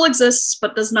that still exists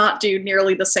but does not do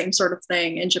nearly the same sort of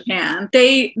thing in Japan,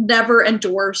 they never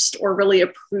endorsed or really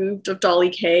approved of Dolly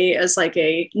K as like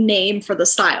a name for the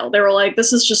style. They were like,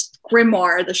 this is just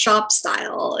Grimoire, the shop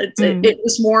style. It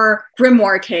was more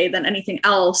Grimoire K than anything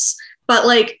else. But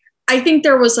like, I think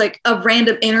there was like a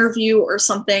random interview or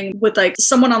something with like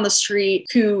someone on the street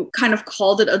who kind of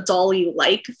called it a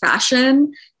Dolly-like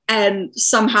fashion. And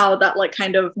somehow that like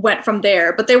kind of went from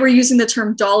there. But they were using the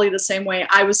term Dolly the same way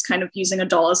I was kind of using a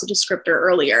doll as a descriptor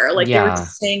earlier. Like they were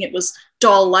just saying it was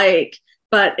doll-like,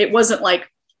 but it wasn't like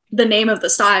the name of the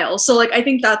style. So like, I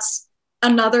think that's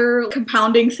another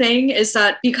compounding thing, is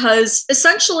that because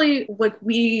essentially like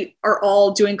we are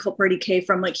all doing Cult Party K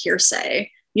from like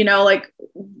hearsay. Like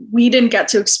we didn't get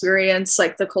to experience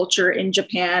like the culture in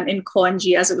Japan in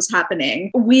Koenji as it was happening.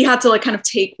 We had to like kind of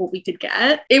take what we could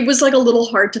get. It was like a little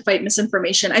hard to fight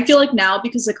misinformation. I feel like now,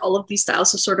 because like all of these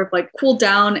styles have sort of like cooled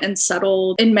down and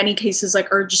settled, in many cases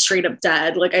like are just straight up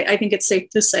dead. Like I think it's safe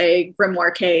to say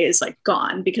Grimoire K is like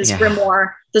gone, because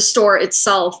Grimoire, the store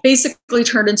itself, basically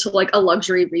turned into like a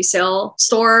luxury resale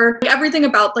store. Like, everything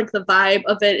about like the vibe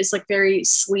of it is like very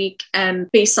sleek and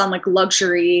based on like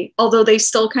luxury, although they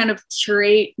still kind of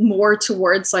curate more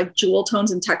towards like jewel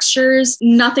tones and textures.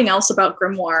 Nothing else about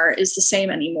Grimoire is the same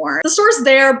anymore. The store's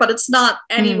there, but it's not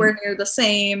anywhere near the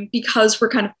same, because we're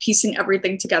kind of piecing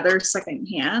everything together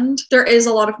secondhand. There is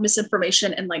a lot of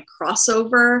misinformation and like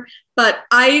crossover. But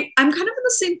I'm kind of in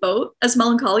the same boat as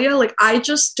Melancholiaah. Like, I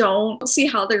just don't see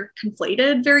how they're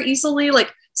conflated very easily.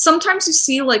 Like, sometimes you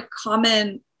see like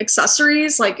common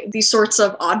accessories, like these sorts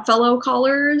of Oddfellow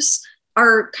collars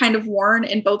are kind of worn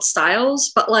in both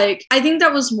styles. But like, I think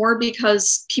that was more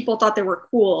because people thought they were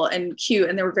cool and cute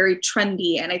and they were very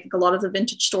trendy. And I think a lot of the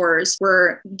vintage stores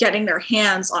were getting their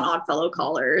hands on Oddfellow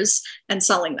collars and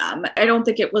selling them. I don't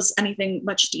think it was anything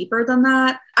much deeper than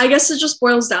that. I guess it just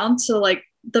boils down to like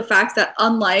the fact that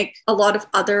unlike a lot of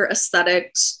other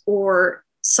aesthetics or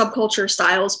subculture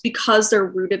styles, because they're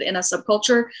rooted in a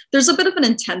subculture, there's a bit of an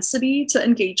intensity to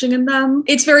engaging in them.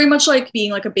 It's very much like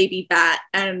being like a baby bat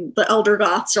and the elder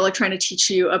goths are like trying to teach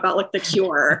you about like the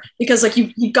Cure, because like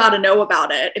you got to know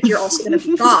about it if you're also going to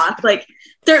be goth. Like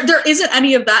there isn't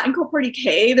any of that in Cult Party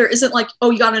K. There isn't like, oh,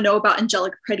 you got to know about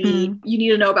Angelic Pretty. You need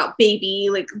to know about Baby.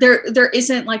 Like there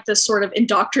isn't like this sort of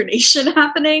indoctrination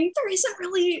happening. There isn't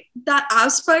really that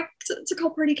aspect to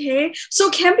Cult Party K. So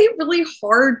it can be really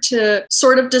hard to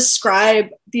sort of describe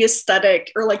the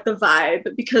aesthetic or like the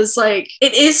vibe, because like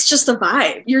it is just a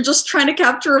vibe. You're just trying to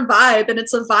capture a vibe, and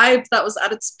it's a vibe that was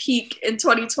at its peak in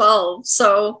 2012.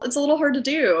 So it's a little hard to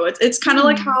do. It's kind of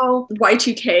like how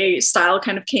Y2K style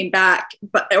kind of came back,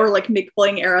 but or like Mick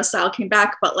Bling era style came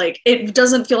back, but like it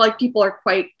doesn't feel like people are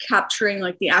quite capturing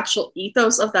like the actual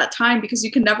ethos of that time, because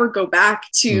you can never go back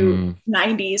to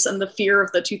 90s and the fear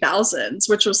of the 2000s,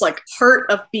 which was like part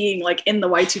of being like in the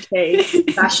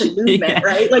Y2K fashion movement,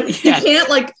 right? Like you can't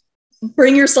like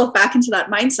bring yourself back into that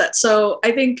mindset. So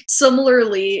I think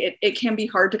similarly, it can be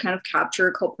hard to kind of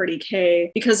capture Cult Party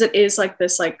K, because it is like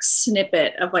this like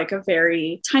snippet of like a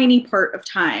very tiny part of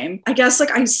time. I guess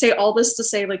like I say all this to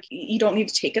say like you don't need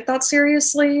to take it that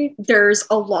seriously. There's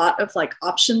a lot of like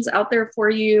options out there for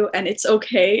you, and it's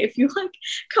okay if you like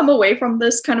come away from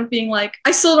this kind of being like,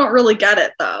 I still don't really get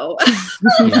it though.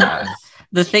 Yeah.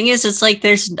 The thing is, it's like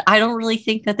I don't really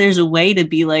think that there's a way to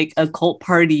be like a cult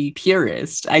party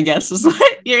purist, I guess is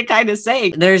what you're kind of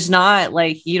saying. There's not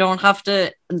like, you don't have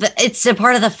to, it's a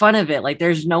part of the fun of it. Like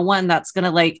there's no one that's going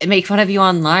to like make fun of you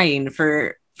online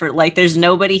for like, there's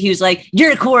nobody who's like,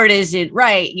 your chord isn't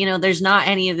right. You know, there's not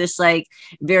any of this like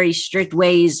very strict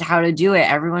ways how to do it.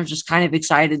 Everyone's just kind of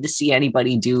excited to see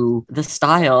anybody do the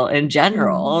style in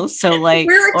general. So like,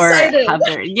 we're excited.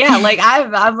 Like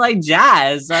I'm like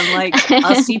jazz. I'm like,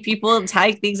 I'll see people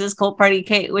tag things as Cult Party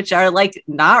K, which are like,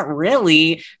 not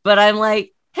really, but I'm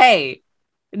like, hey,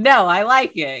 no, I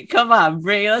like it. Come on,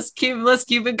 let's keep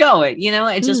it going. You know,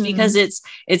 it's just because it's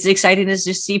exciting to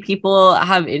just see people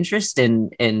have interest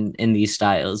in these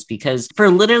styles, because for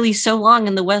literally so long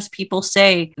in the West, people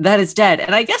say that it's dead.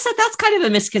 And I guess that's kind of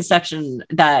a misconception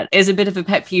that is a bit of a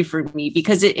pet peeve for me,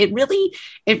 because it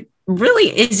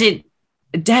really isn't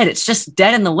dead. It's just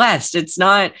dead in the West. It's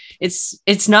not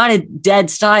a dead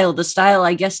style. The style,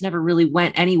 I guess, never really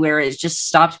went anywhere. It just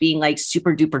stopped being like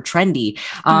super duper trendy.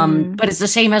 But it's the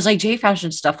same as like J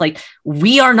fashion stuff. Like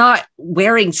we are not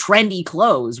wearing trendy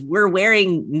clothes. We're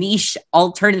wearing niche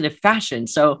alternative fashion.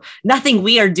 So nothing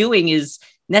we are doing is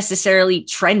necessarily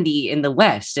trendy in the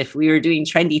West. If we were doing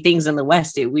trendy things in the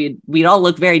West, we'd all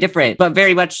look very different, but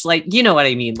very much like, you know what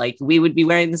I mean? Like we would be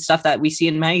wearing the stuff that we see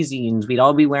in magazines. We'd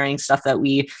all be wearing stuff that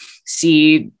we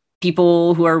see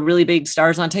people who are really big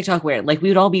stars on TikTok wear. Like we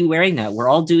would all be wearing that. We're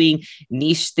all doing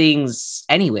niche things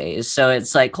anyways. So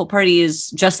it's like Cult Party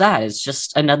is just that. It's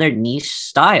just another niche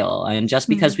style. And just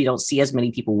because we don't see as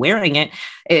many people wearing it,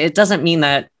 it doesn't mean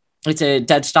that it's a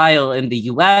dead style in the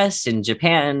US, in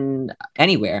Japan,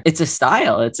 anywhere. It's a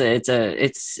style. It's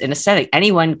an aesthetic.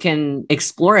 Anyone can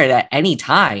explore it at any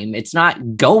time. It's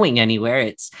not going anywhere.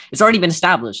 It's already been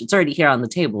established. It's already here on the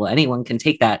table. Anyone can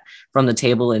take that from the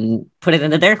table and put it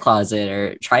into their closet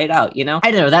or try it out, you know?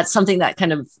 I don't know. That's something that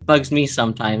kind of bugs me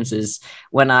sometimes, is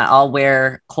when I'll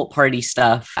wear Cult Party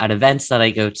stuff at events that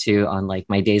I go to on like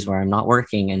my days where I'm not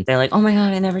working, and they're like, oh my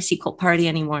God, I never see Cult Party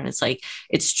anymore. And it's like,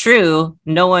 it's true.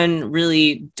 No one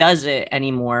really does it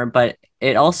anymore, but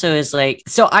it also is like,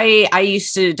 so I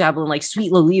used to dabble in like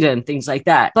Sweet Lolita and things like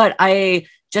that, but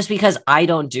just because I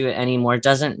don't do it anymore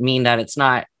doesn't mean that it's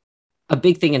not a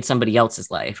big thing in somebody else's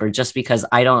life, or just because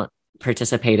I don't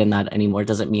participate in that anymore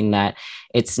doesn't mean that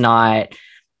it's not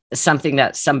something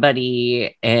that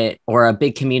somebody or a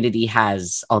big community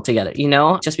has altogether. You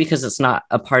know, just because it's not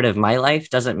a part of my life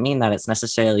doesn't mean that it's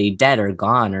necessarily dead or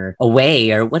gone or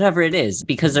away or whatever it is,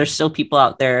 because there's still people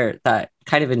out there that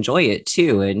kind of enjoy it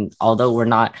too. And although we're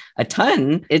not a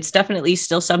ton, it's definitely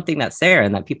still something that's there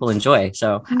and that people enjoy.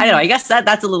 So I don't know, I guess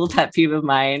that's a little pet peeve of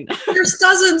mine. There's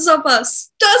dozens of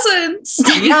us. Dozens.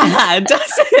 Yeah,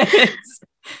 dozens.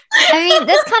 I mean,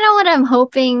 that's kind of what I'm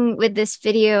hoping with this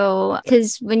video,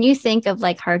 because when you think of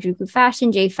like Harajuku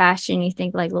fashion, J fashion, you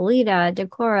think like Lolita,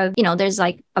 Decora, you know, there's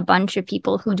like a bunch of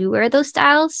people who do wear those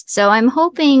styles. So I'm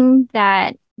hoping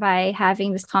that by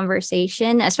having this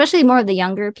conversation, especially more of the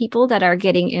younger people that are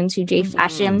getting into J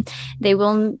fashion, they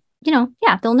will, you know,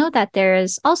 they'll know that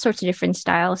there's all sorts of different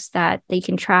styles that they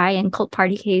can try, and Cult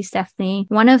Party K is definitely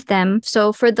one of them.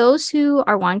 So for those who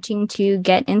are wanting to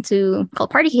get into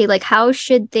Cult Party K, like how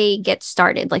should they get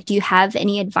started? Like, do you have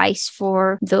any advice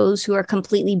for those who are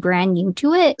completely brand new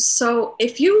to it? So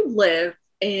if you live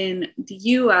in the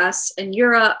US and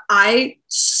Europe, I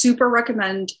super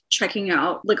recommend checking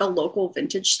out like a local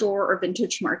vintage store or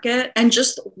vintage market and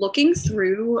just looking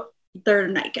through their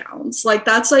nightgowns. Like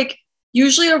that's like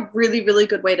usually a really, really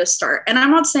good way to start. And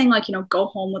I'm not saying like, you know, go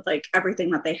home with like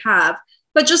everything that they have,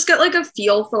 but just get like a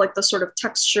feel for like the sort of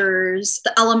textures,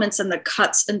 the elements and the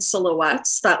cuts and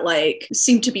silhouettes that like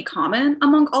seem to be common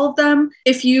among all of them.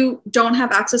 If you don't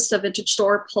have access to a vintage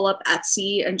store, pull up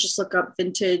Etsy and just look up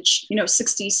vintage, you know,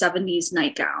 60s, 70s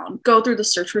nightgown, go through the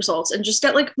search results and just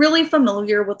get like really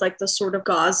familiar with like the sort of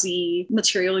gauzy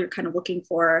material you're kind of looking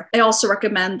for. I also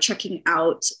recommend checking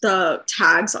out the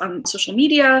tags on social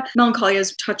media. Melancholiaah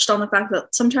has touched on the fact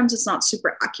that sometimes it's not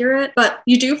super accurate, but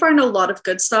you do find a lot of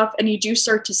good stuff and you do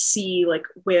start to see like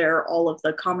where all of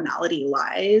the commonality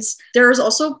lies. There's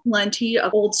also plenty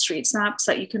of old street snaps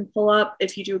that you can pull up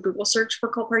if you do a Google search for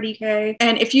Cult Party K.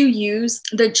 And if you use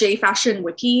the J Fashion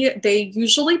Wiki, they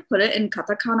usually put it in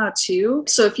katakana too.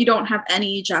 So if you don't have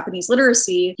any Japanese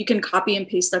literacy, you can copy and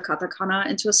paste the katakana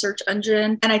into a search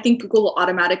engine. And I think Google will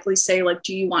automatically say like,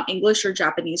 do you want English or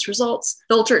Japanese results?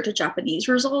 Filter it to Japanese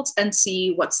results and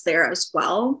see what's there as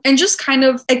well. And just kind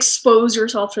of expose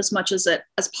yourself as much as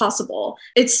possible.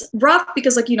 It's rough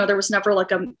because like, you know, there was never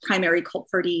like a primary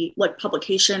Cult Party like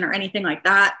publication or anything like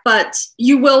that, but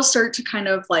you will start to kind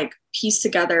of like piece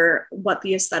together what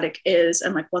the aesthetic is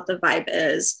and like what the vibe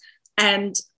is.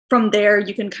 And from there,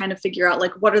 you can kind of figure out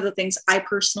like, what are the things I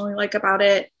personally like about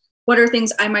it? What are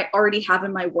things I might already have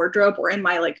in my wardrobe or in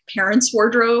my like parents'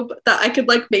 wardrobe that I could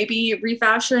like maybe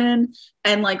refashion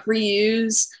and like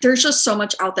reuse? There's just so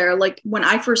much out there. Like when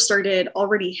I first started,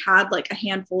 already had like a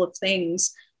handful of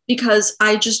things because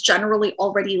I just generally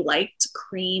already liked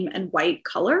cream and white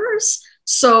colors.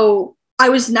 So I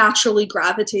was naturally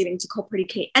gravitating to Cult Party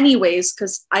K anyways,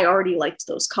 because I already liked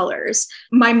those colors.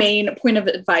 My main point of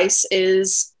advice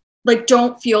is like,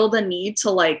 don't feel the need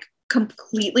to like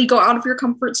completely go out of your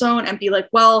comfort zone and be like,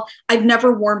 well, I've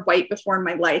never worn white before in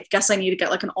my life. Guess I need to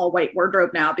get like an all white wardrobe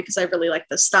now because I really like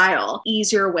the style.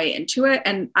 Easier way into it.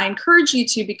 And I encourage you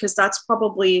to, because that's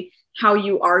probably how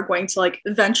you are going to like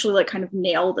eventually like kind of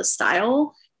nail the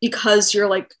style, because you're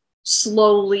like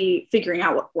slowly figuring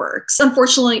out what works.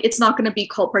 Unfortunately, it's not going to be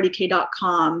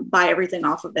cultpartyk.com, buy everything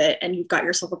off of it and you've got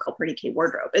yourself a Cult Party K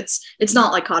wardrobe. It's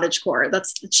not like cottagecore.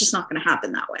 It's just not going to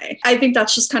happen that way. I think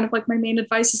that's just kind of like my main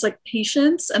advice is like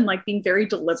patience and like being very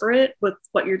deliberate with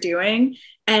what you're doing.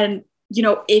 And you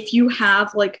know, if you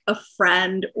have like a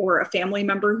friend or a family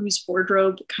member whose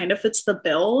wardrobe kind of fits the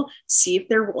bill, see if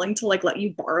they're willing to like let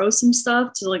you borrow some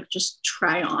stuff to like just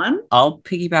try on. I'll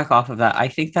piggyback off of that. I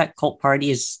think that Cult Party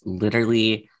is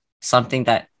literally something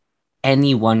that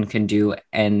anyone can do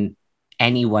and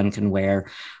anyone can wear,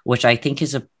 which I think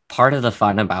is a part of the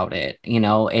fun about it. You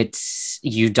know,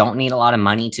 you don't need a lot of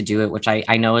money to do it, which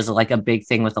I know is like a big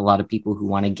thing with a lot of people who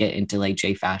want to get into like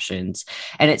J fashions.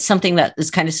 And it's something that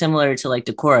is kind of similar to like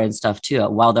Decora and stuff too.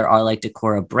 While there are like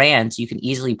Decora brands, you can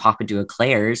easily pop into a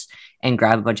Claire's and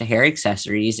grab a bunch of hair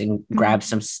accessories and grab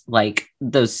some like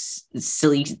those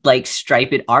silly like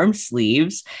striped arm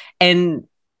sleeves and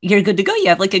you're good to go. You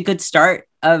have like a good start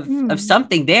of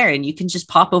something there, and you can just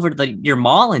pop over to your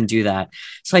mall and do that.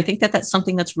 So I think that that's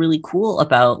something that's really cool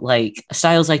about like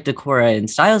styles like Decora and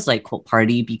styles like Cult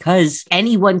Party, because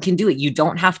anyone can do it. You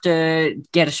don't have to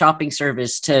get a shopping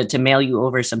service to mail you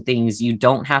over some things. You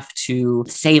don't have to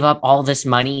save up all this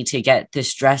money to get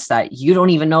this dress that you don't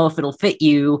even know if it'll fit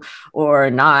you or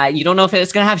not. You don't know if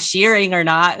it's going to have shearing or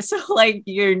not. So like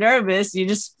you're nervous, you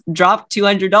just drop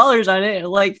 $200 on it,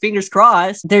 like fingers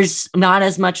crossed. There's not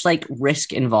as much like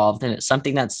risk involved, and it's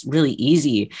something that's really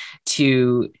easy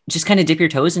to just kind of dip your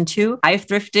toes into. I've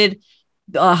thrifted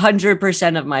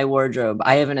 100% of my wardrobe.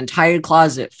 I have an entire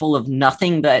closet full of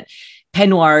nothing but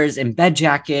peignoirs and bed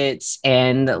jackets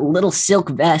and little silk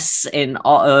vests and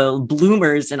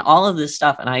bloomers and all of this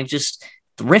stuff, and I've just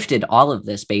thrifted all of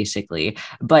this basically.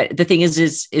 But the thing is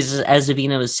as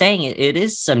Avina was saying, it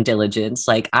is some diligence.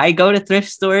 Like I go to thrift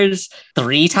stores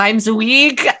 3 times a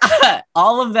week,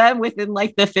 all of them within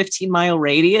like the 15-mile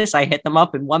radius. I hit them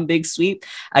up in one big sweep.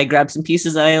 I grab some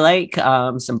pieces that I like,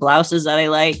 some blouses that I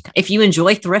like. If you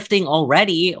enjoy thrifting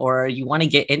already, or you want to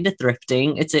get into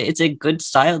thrifting, it's a good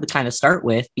style to kind of start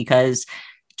with, because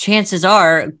chances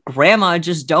are grandma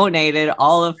just donated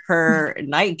all of her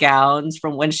nightgowns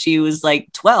from when she was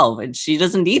like 12 and she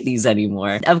doesn't need these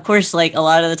anymore. Of course, like a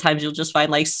lot of the times you'll just find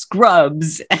like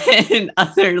scrubs and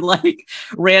other like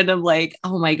random, like,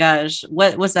 oh my gosh,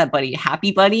 what's that bunny?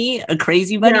 Happy Bunny? A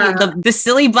crazy bunny? Yeah. The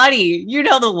silly bunny. You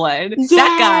know the one. Yes.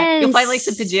 That guy. You'll find like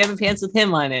some pajama pants with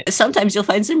him on it. Sometimes you'll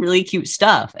find some really cute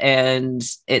stuff, and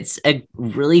it's a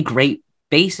really great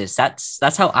basis.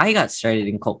 That's how I got started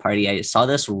in Cult Party. I saw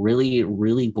this really,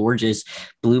 really gorgeous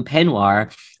blue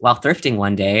peignoir while thrifting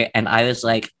one day, and I was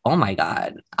like, oh my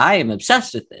God, I am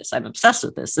obsessed with this. I'm obsessed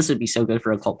with this. This would be so good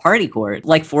for a Cult Party cord.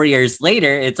 Like 4 years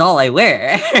later, it's all I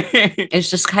wear. It's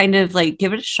just kind of like,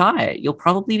 give it a shot. You'll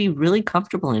probably be really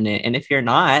comfortable in it. And if you're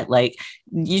not, like,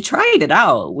 you tried it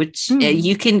out, which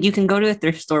you can go to a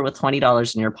thrift store with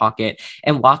 $20 in your pocket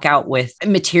and walk out with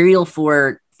material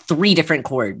for 3 different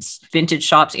cords. Vintage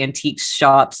shops, antique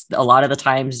shops. A lot of the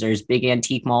times there's big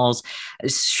antique malls.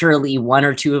 Surely 1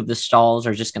 or 2 of the stalls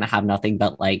are just going to have nothing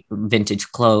but like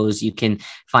vintage clothes. You can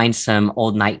find some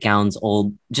old nightgowns,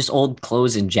 old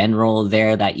clothes in general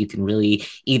there that you can really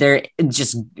either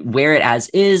just wear it as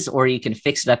is, or you can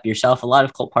fix it up yourself. A lot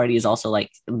of Cult Party is also like,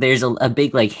 there's a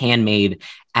big like handmade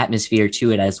atmosphere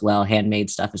to it as well. Handmade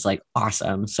stuff is like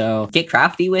awesome. So get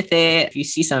crafty with it. If you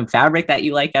see some fabric that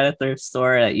you like at a thrift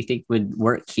store that you think would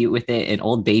work cute with it, an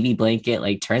old baby blanket,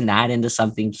 like turn that into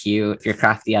something cute. If you're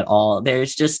crafty at all,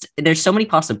 there's so many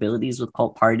possibilities with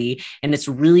Cult Party, and it's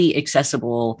really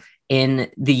accessible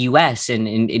in the US and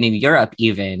in Europe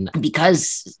even,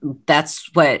 because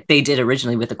that's what they did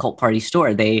originally with the Cult Party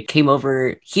store. They came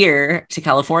over here to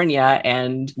California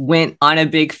and went on a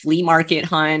big flea market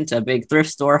hunt, a big thrift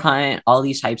store hunt, all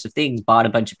these types of things, bought a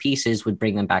bunch of pieces, would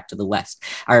bring them back to the West,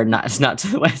 or not to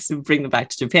the West, and bring them back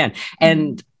to Japan.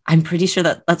 And I'm pretty sure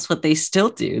that that's what they still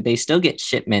do. They still get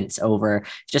shipments over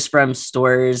just from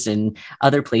stores and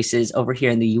other places over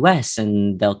here in the US,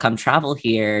 and they'll come travel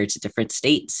here to different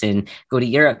states and go to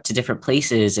Europe to different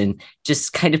places and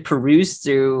just kind of peruse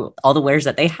through all the wares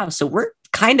that they have. So we're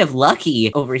kind of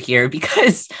lucky over here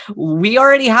because we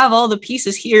already have all the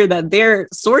pieces here that they're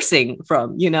sourcing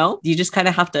from, you know? You just kind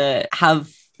of have to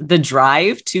have the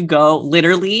drive to go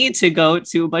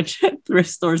to a bunch of thrift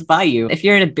stores by you. If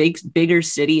you're in a bigger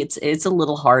city, it's a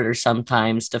little harder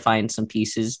sometimes to find some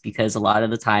pieces, because a lot of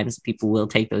the times people will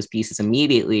take those pieces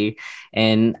immediately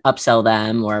and upsell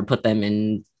them or put them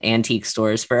in antique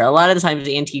stores. For a lot of the times,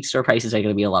 the antique store prices are going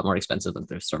to be a lot more expensive than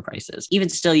thrift store prices. Even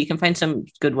still, you can find some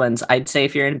good ones. I'd say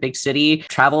if you're in a big city,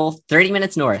 travel 30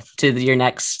 minutes north to your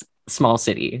next small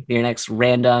city, your next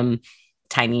random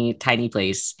tiny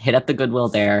place, hit up the Goodwill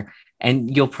there,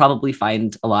 and you'll probably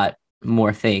find a lot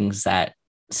more things that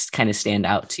kind of stand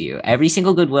out to you. Every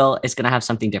single Goodwill is going to have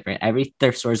something different. Every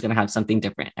thrift store is going to have something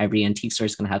different. Every antique store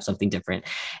is going to have something different.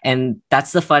 And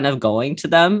that's the fun of going to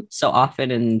them so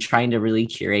often and trying to really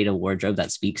curate a wardrobe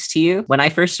that speaks to you. When I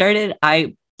first started,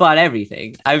 I bought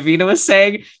everything. Avina was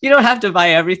saying, you don't have to buy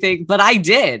everything, but I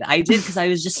did because I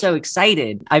was just so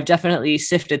excited. I've definitely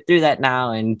sifted through that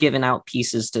now and given out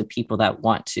pieces to people that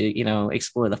want to, you know,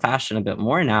 explore the fashion a bit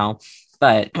more now.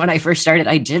 But when I first started,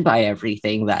 I did buy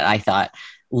everything that I thought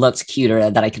looked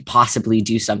cuter that I could possibly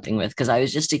do something with, because I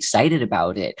was just excited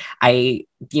about it.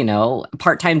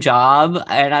 Part-time job,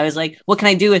 and I was like, what can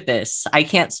I do with this? I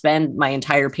can't spend my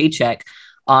entire paycheck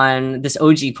on this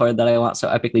OG cord that I want so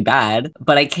epically bad,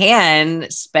 but I can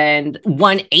spend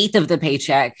 1/8 of the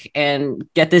paycheck and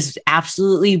get this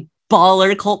absolutely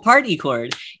baller Cult Party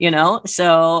cord, you know?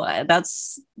 So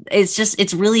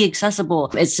it's really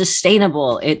accessible. It's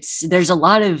sustainable. There's a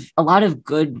lot of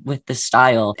good with the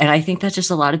style. And I think that just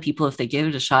a lot of people, if they give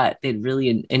it a shot, they'd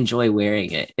really enjoy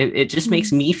wearing it. It just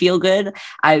makes me feel good.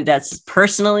 That's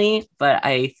personally, but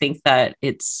I think that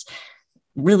it's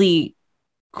really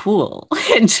cool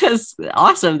and just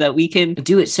awesome that we can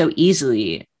do it so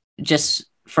easily just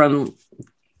from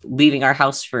leaving our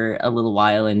house for a little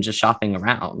while and just shopping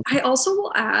around. I also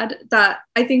will add that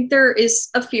I think there is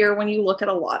a fear when you look at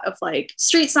a lot of like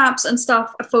street snaps and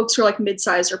stuff. Folks who are like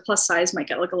mid-size or plus size might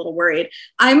get like a little worried.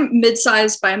 I'm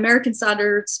mid-size by American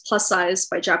standards, plus size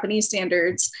by Japanese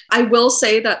standards. I will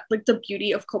say that like the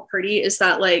beauty of Cult Party is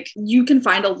that like you can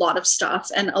find a lot of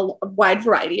stuff and a wide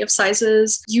variety of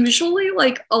sizes. Usually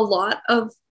like a lot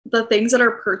of the things that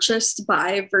are purchased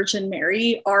by Virgin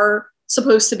Mary are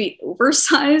supposed to be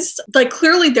oversized. Like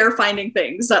clearly they're finding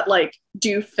things that like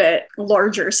do fit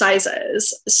larger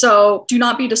sizes. So do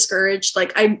not be discouraged.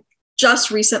 Like I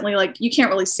just recently, like you can't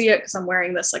really see it because I'm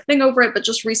wearing this like thing over it, but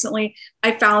just recently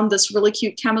I found this really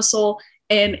cute camisole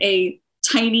in a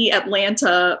tiny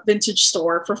Atlanta vintage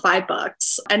store for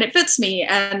 $5 and it fits me,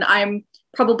 and I'm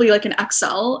probably like an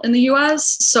XL in the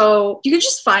US. So you can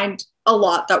just find a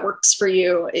lot that works for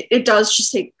you. It does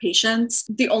just take patience.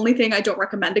 The only thing I don't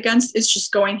recommend against is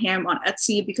just going ham on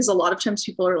Etsy, because a lot of times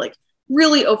people are like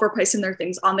really overpricing their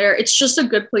things on there. It's just a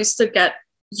good place to get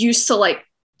used to like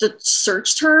the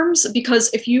search terms,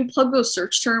 because if you plug those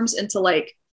search terms into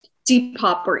like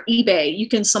Depop or eBay, you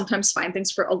can sometimes find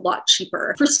things for a lot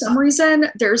cheaper. For some reason,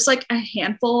 there's like a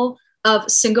handful of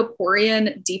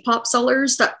Singaporean Depop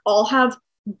sellers that all have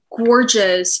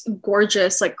gorgeous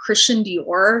like Christian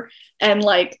Dior and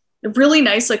like really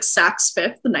nice like Saks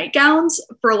Fifth nightgowns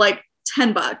for like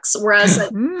 $10, whereas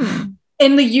like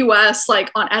in the US,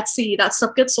 like on Etsy, that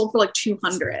stuff gets sold for like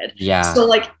 $200. Yeah. So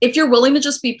like if you're willing to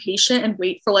just be patient and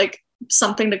wait for like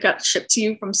something to get shipped to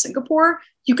you from Singapore,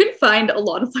 you can find a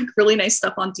lot of like really nice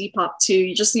stuff on Depop too.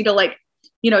 You just need to like,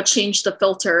 you know, change the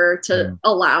filter to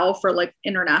allow for like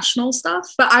international stuff.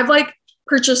 But I've like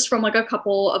purchased from like a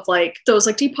couple of like those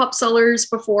like Depop sellers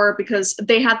before because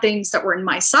they had things that were in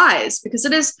my size, because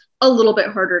it is a little bit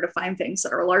harder to find things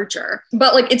that are larger.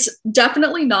 But like it's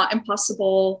definitely not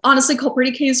impossible. Honestly, Cult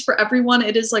K is for everyone.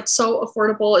 It is like so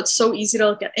affordable. It's so easy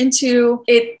to get into.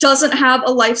 It doesn't have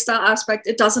a lifestyle aspect.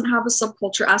 It doesn't have a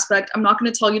subculture aspect. I'm not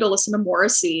going to tell you to listen to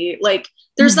Morrissey. Like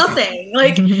there's nothing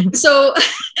like, so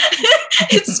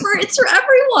it's for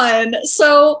everyone.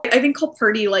 So I think Cult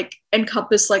like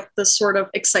encompassed like the sort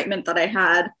of excitement that I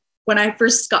had when I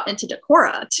first got into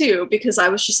Decora too, because I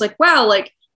was just like, wow,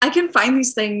 like I can find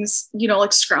these things, you know,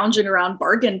 like scrounging around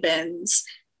bargain bins,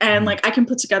 and like I can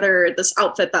put together this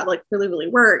outfit that like really, really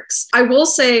works. I will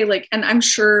say like, and I'm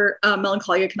sure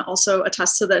Melancholiaah can also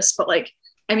attest to this, but like,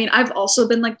 I mean, I've also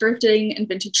been like thrifting and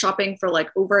vintage shopping for like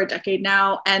over a decade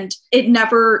now, and it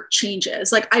never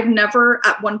changes. Like I've never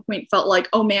at one point felt like,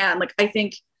 oh man, like I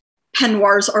think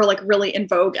peignoirs are like really in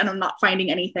vogue and I'm not finding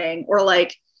anything, or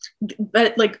like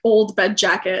old bed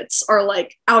jackets are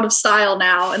like out of style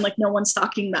now and like no one's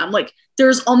stocking them. Like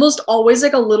there's almost always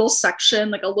like a little section,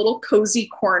 like a little cozy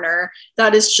corner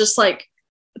that is just like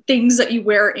things that you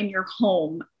wear in your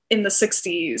home in the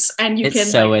 60s, and you can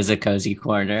so like, is a cozy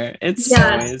corner. It's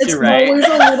it's right. always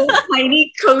a little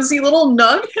tiny cozy little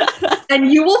nook,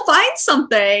 and you will find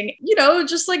something, you know.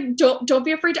 Just like don't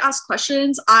be afraid to ask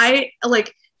questions. I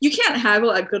like, you can't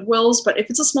haggle at Goodwill's, but if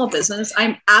it's a small business,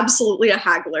 I'm absolutely a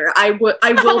haggler. I will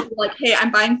be like, hey, I'm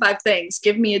buying 5 things,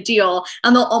 give me a deal.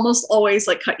 And they'll almost always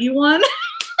like cut you one.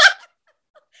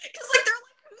 Because like they're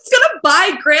like, who's gonna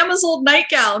buy grandma's old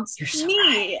nightgowns? So me.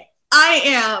 Right. I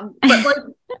am. But like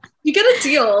you get a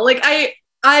deal. Like I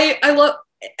love,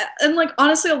 and like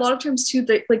honestly, a lot of times too,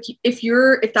 that like if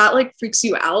that like freaks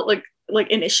you out, like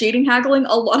initiating haggling,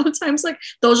 a lot of times like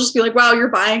they'll just be like, wow, you're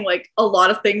buying like a lot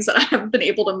of things that I haven't been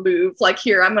able to move, like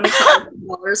here, I'm gonna cut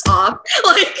 $5 off,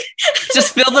 like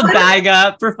just fill the bag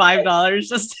up for $5.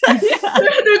 Just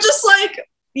they're just like,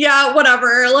 yeah,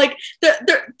 whatever. Like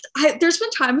there's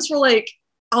been times where like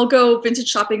I'll go vintage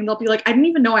shopping and they'll be like, I didn't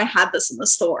even know I had this in the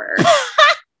store.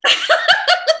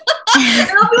 And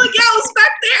I'll be like, yeah, it was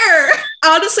back there.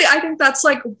 Honestly, I think that's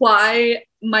like why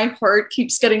my heart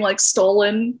keeps getting like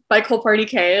stolen by Cult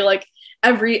K, like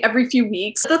every few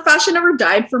weeks. The fashion never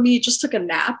died for me. It just took a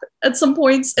nap at some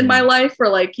points in my life where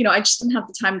like, you know, I just didn't have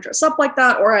the time to dress up like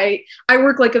that. Or I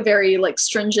work like a very like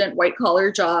stringent white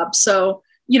collar job. So,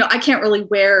 you know, I can't really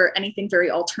wear anything very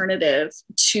alternative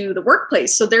to the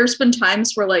workplace. So there's been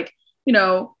times where like, you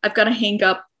know, I've got to hang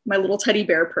up my little teddy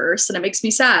bear purse and it makes me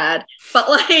sad. But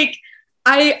like,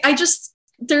 I just,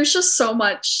 there's just so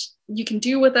much you can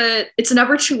do with it. It's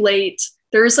never too late.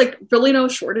 There's like really no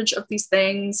shortage of these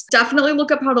things. Definitely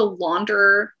look up how to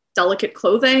launder delicate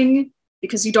clothing,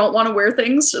 because you don't want to wear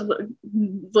things,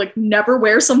 like never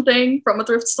wear something from a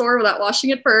thrift store without washing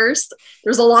it first.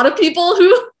 There's a lot of people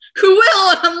who will,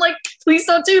 and I'm like, please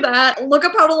don't do that. Look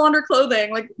up how to launder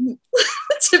clothing. Like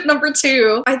tip number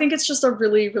 2. I think it's just a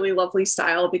really, really lovely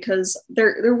style because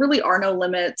there really are no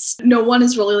limits. No one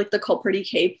is really like the Cult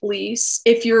K police.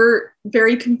 If you're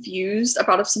very confused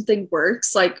about if something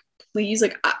works, like please,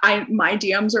 like my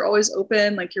DMs are always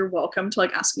open. Like you're welcome to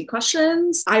like ask me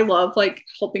questions. I love like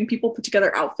helping people put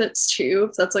together outfits too.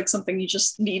 If that's like something you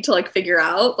just need to like figure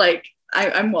out, like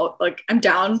I'm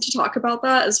down to talk about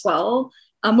that as well.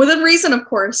 Within reason, of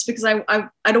course, because I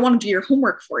don't want to do your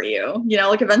homework for you. You know,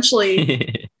 like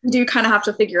eventually you do kind of have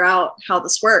to figure out how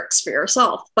this works for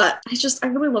yourself. But I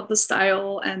really love the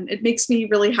style, and it makes me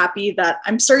really happy that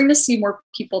I'm starting to see more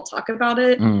people talk about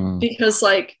it because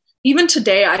like even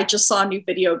today, I just saw a new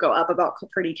video go up about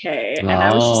Cult K, and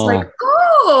I was just like,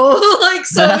 oh, like,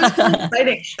 so it was really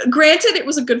exciting. Granted, it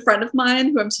was a good friend of mine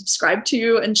who I'm subscribed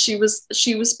to, and she was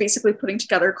basically putting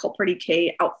together Cult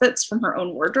K outfits from her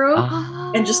own wardrobe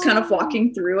and just kind of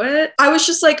walking through it. I was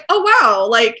just like, oh, wow,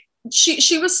 like,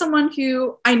 she was someone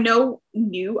who I know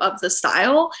knew of the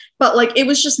style, but like, it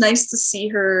was just nice to see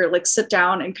her like sit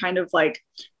down and kind of like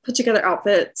put together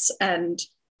outfits, and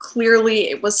clearly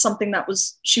it was something that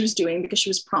she was doing because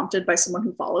she was prompted by someone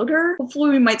who followed her.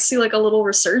 Hopefully we might see like a little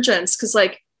resurgence, because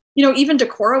like, you know, even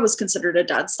Decora was considered a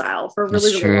dad style for a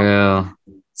really, really long time.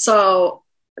 So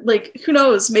like, who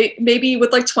knows, maybe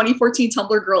with like 2014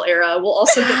 Tumblr girl era, we'll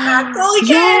also get back to like,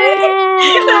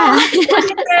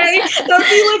 that would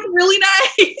be like really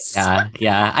nice.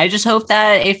 Yeah. I just hope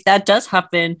that if that does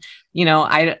happen, you know,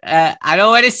 I don't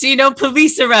want to see no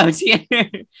police around here.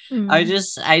 I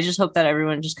just hope that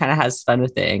everyone just kind of has fun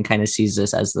with it and kind of sees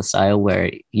this as the style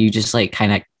where you just like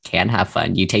kind of can have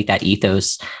fun. You take that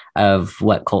ethos of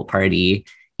what Cult Party,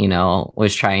 you know,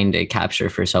 was trying to capture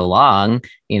for so long,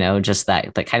 you know, just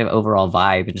that kind of overall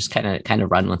vibe, and just kind of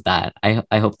run with that.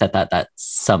 I hope that's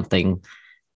something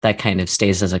that kind of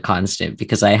stays as a constant,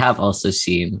 because I have also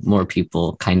seen more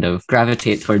people kind of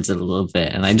gravitate towards it a little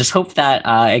bit. And I just hope that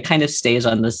it kind of stays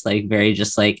on this like very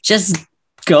just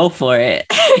go for it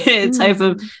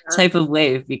type of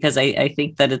wave, because I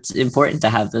think that it's important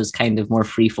to have those kind of more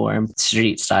freeform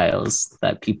street styles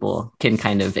that people can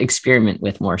kind of experiment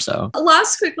with more so. A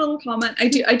last quick little comment. I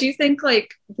do think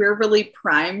like we're really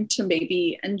primed to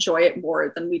maybe enjoy it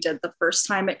more than we did the first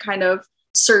time it kind of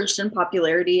surged in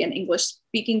popularity in English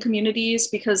speaking communities,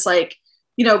 because like,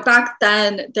 you know, back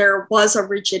then there was a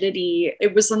rigidity.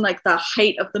 It was in like the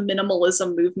height of the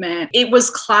minimalism movement. It was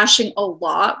clashing a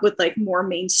lot with like more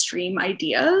mainstream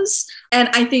ideas. And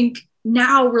I think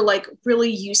now we're like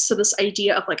really used to this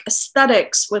idea of like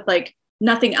aesthetics with like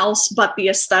nothing else but the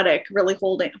aesthetic really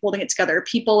holding it together.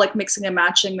 People like mixing and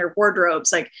matching their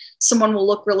wardrobes. Like someone will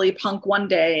look really punk one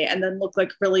day and then look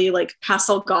like really like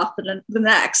pastel goth the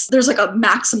next. There's like a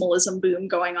maximalism boom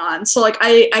going on. So like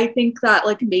I think that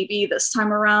like maybe this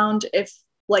time around, if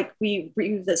like we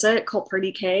revisit Cult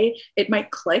Party K, it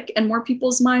might click in more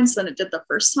people's minds than it did the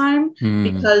first time,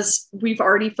 because we've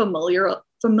already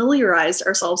familiarized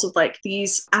ourselves with like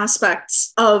these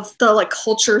aspects of the like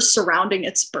culture surrounding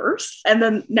its birth, and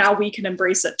then now we can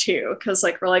embrace it too, because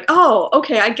like we're like, oh,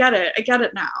 okay, I get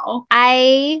it now.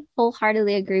 I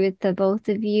wholeheartedly agree with the both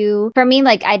of you. For me,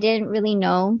 like I didn't really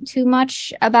know too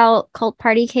much about Cult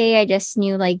Party K. I just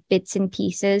knew like bits and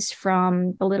pieces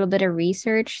from a little bit of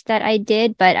research that I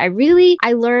did, but I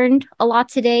learned a lot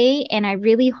today, and I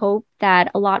really hope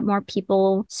that a lot more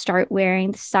people start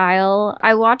wearing the style.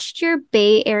 I watched your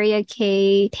Bay Area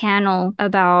K panel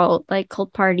about like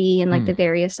Cult Party and like the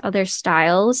various other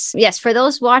styles. Yes, for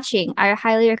those watching, I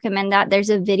highly recommend that.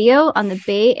 There's a video on the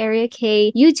Bay Area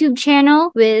K YouTube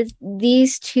channel with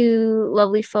these two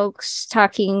lovely folks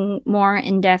talking more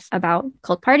in depth about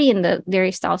Cult Party and the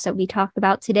various styles that we talked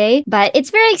about today. But it's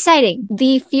very exciting.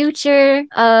 The future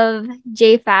of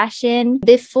J fashion.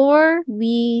 Before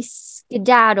we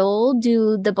skedaddle,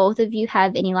 do the both of you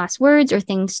have any last words or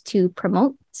things to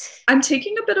promote? I'm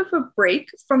taking a bit of a break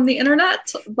from the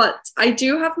internet, but I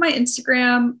do have my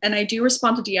Instagram and I do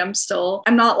respond to DMs still.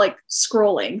 I'm not like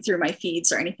scrolling through my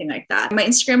feeds or anything like that. My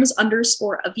Instagram is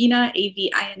 _Avina,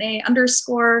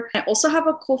 AVINA_. I also have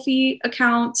a Ko-fi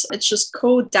account. It's just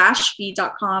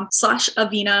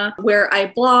ko-fi.com/Avina, where I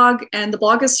blog, and the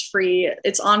blog is free.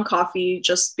 It's on Ko-fi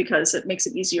just because it makes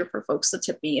it easier for folks to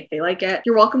tip me if they like it.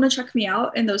 You're welcome to check me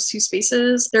out in those two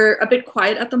spaces. They're a bit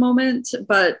quiet at the moment,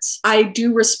 but I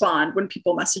do respond when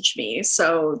people message me,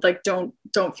 so like don't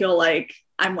feel like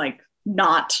I'm like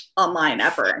not online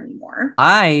ever anymore.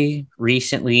 I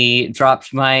recently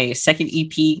dropped my second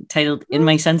EP titled In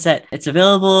My Sunset. It's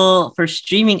available for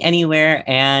streaming anywhere,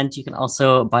 and you can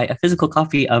also buy a physical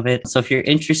copy of it. So if you're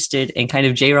interested in kind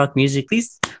of J-rock music,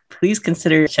 please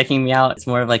consider checking me out. It's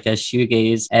more of like a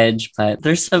shoegaze edge, but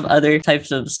there's some other types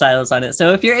of styles on it.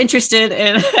 So if you're interested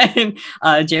in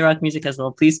J-rock music as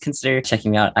well, please consider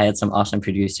checking me out. I had some awesome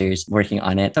producers working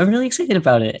on it. So I'm really excited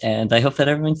about it, and I hope that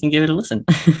everyone can give it a listen.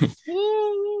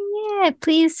 Yeah,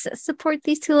 please support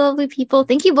these two lovely people.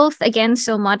 Thank you both again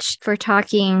so much for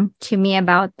talking to me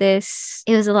about this.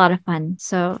 It was a lot of fun.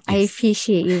 So I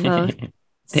appreciate you both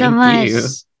so much.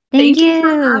 Thank you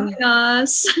for having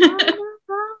us.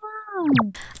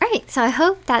 All right, so I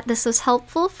hope that this was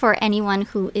helpful for anyone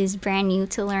who is brand new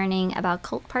to learning about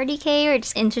Cult Party K or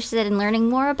just interested in learning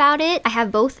more about it. I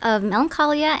have both of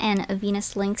Melancholiaah and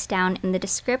Avina's links down in the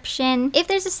description. If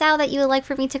there's a style that you would like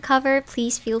for me to cover,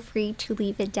 please feel free to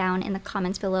leave it down in the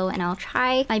comments below, and I'll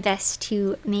try my best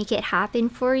to make it happen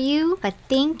for you. But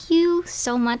thank you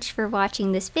so much for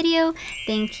watching this video.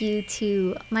 Thank you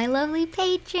to my lovely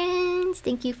patrons.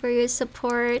 Thank you for your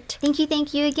support. Thank you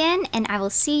again, and I will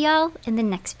see y'all in the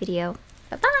next video.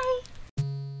 Bye-bye!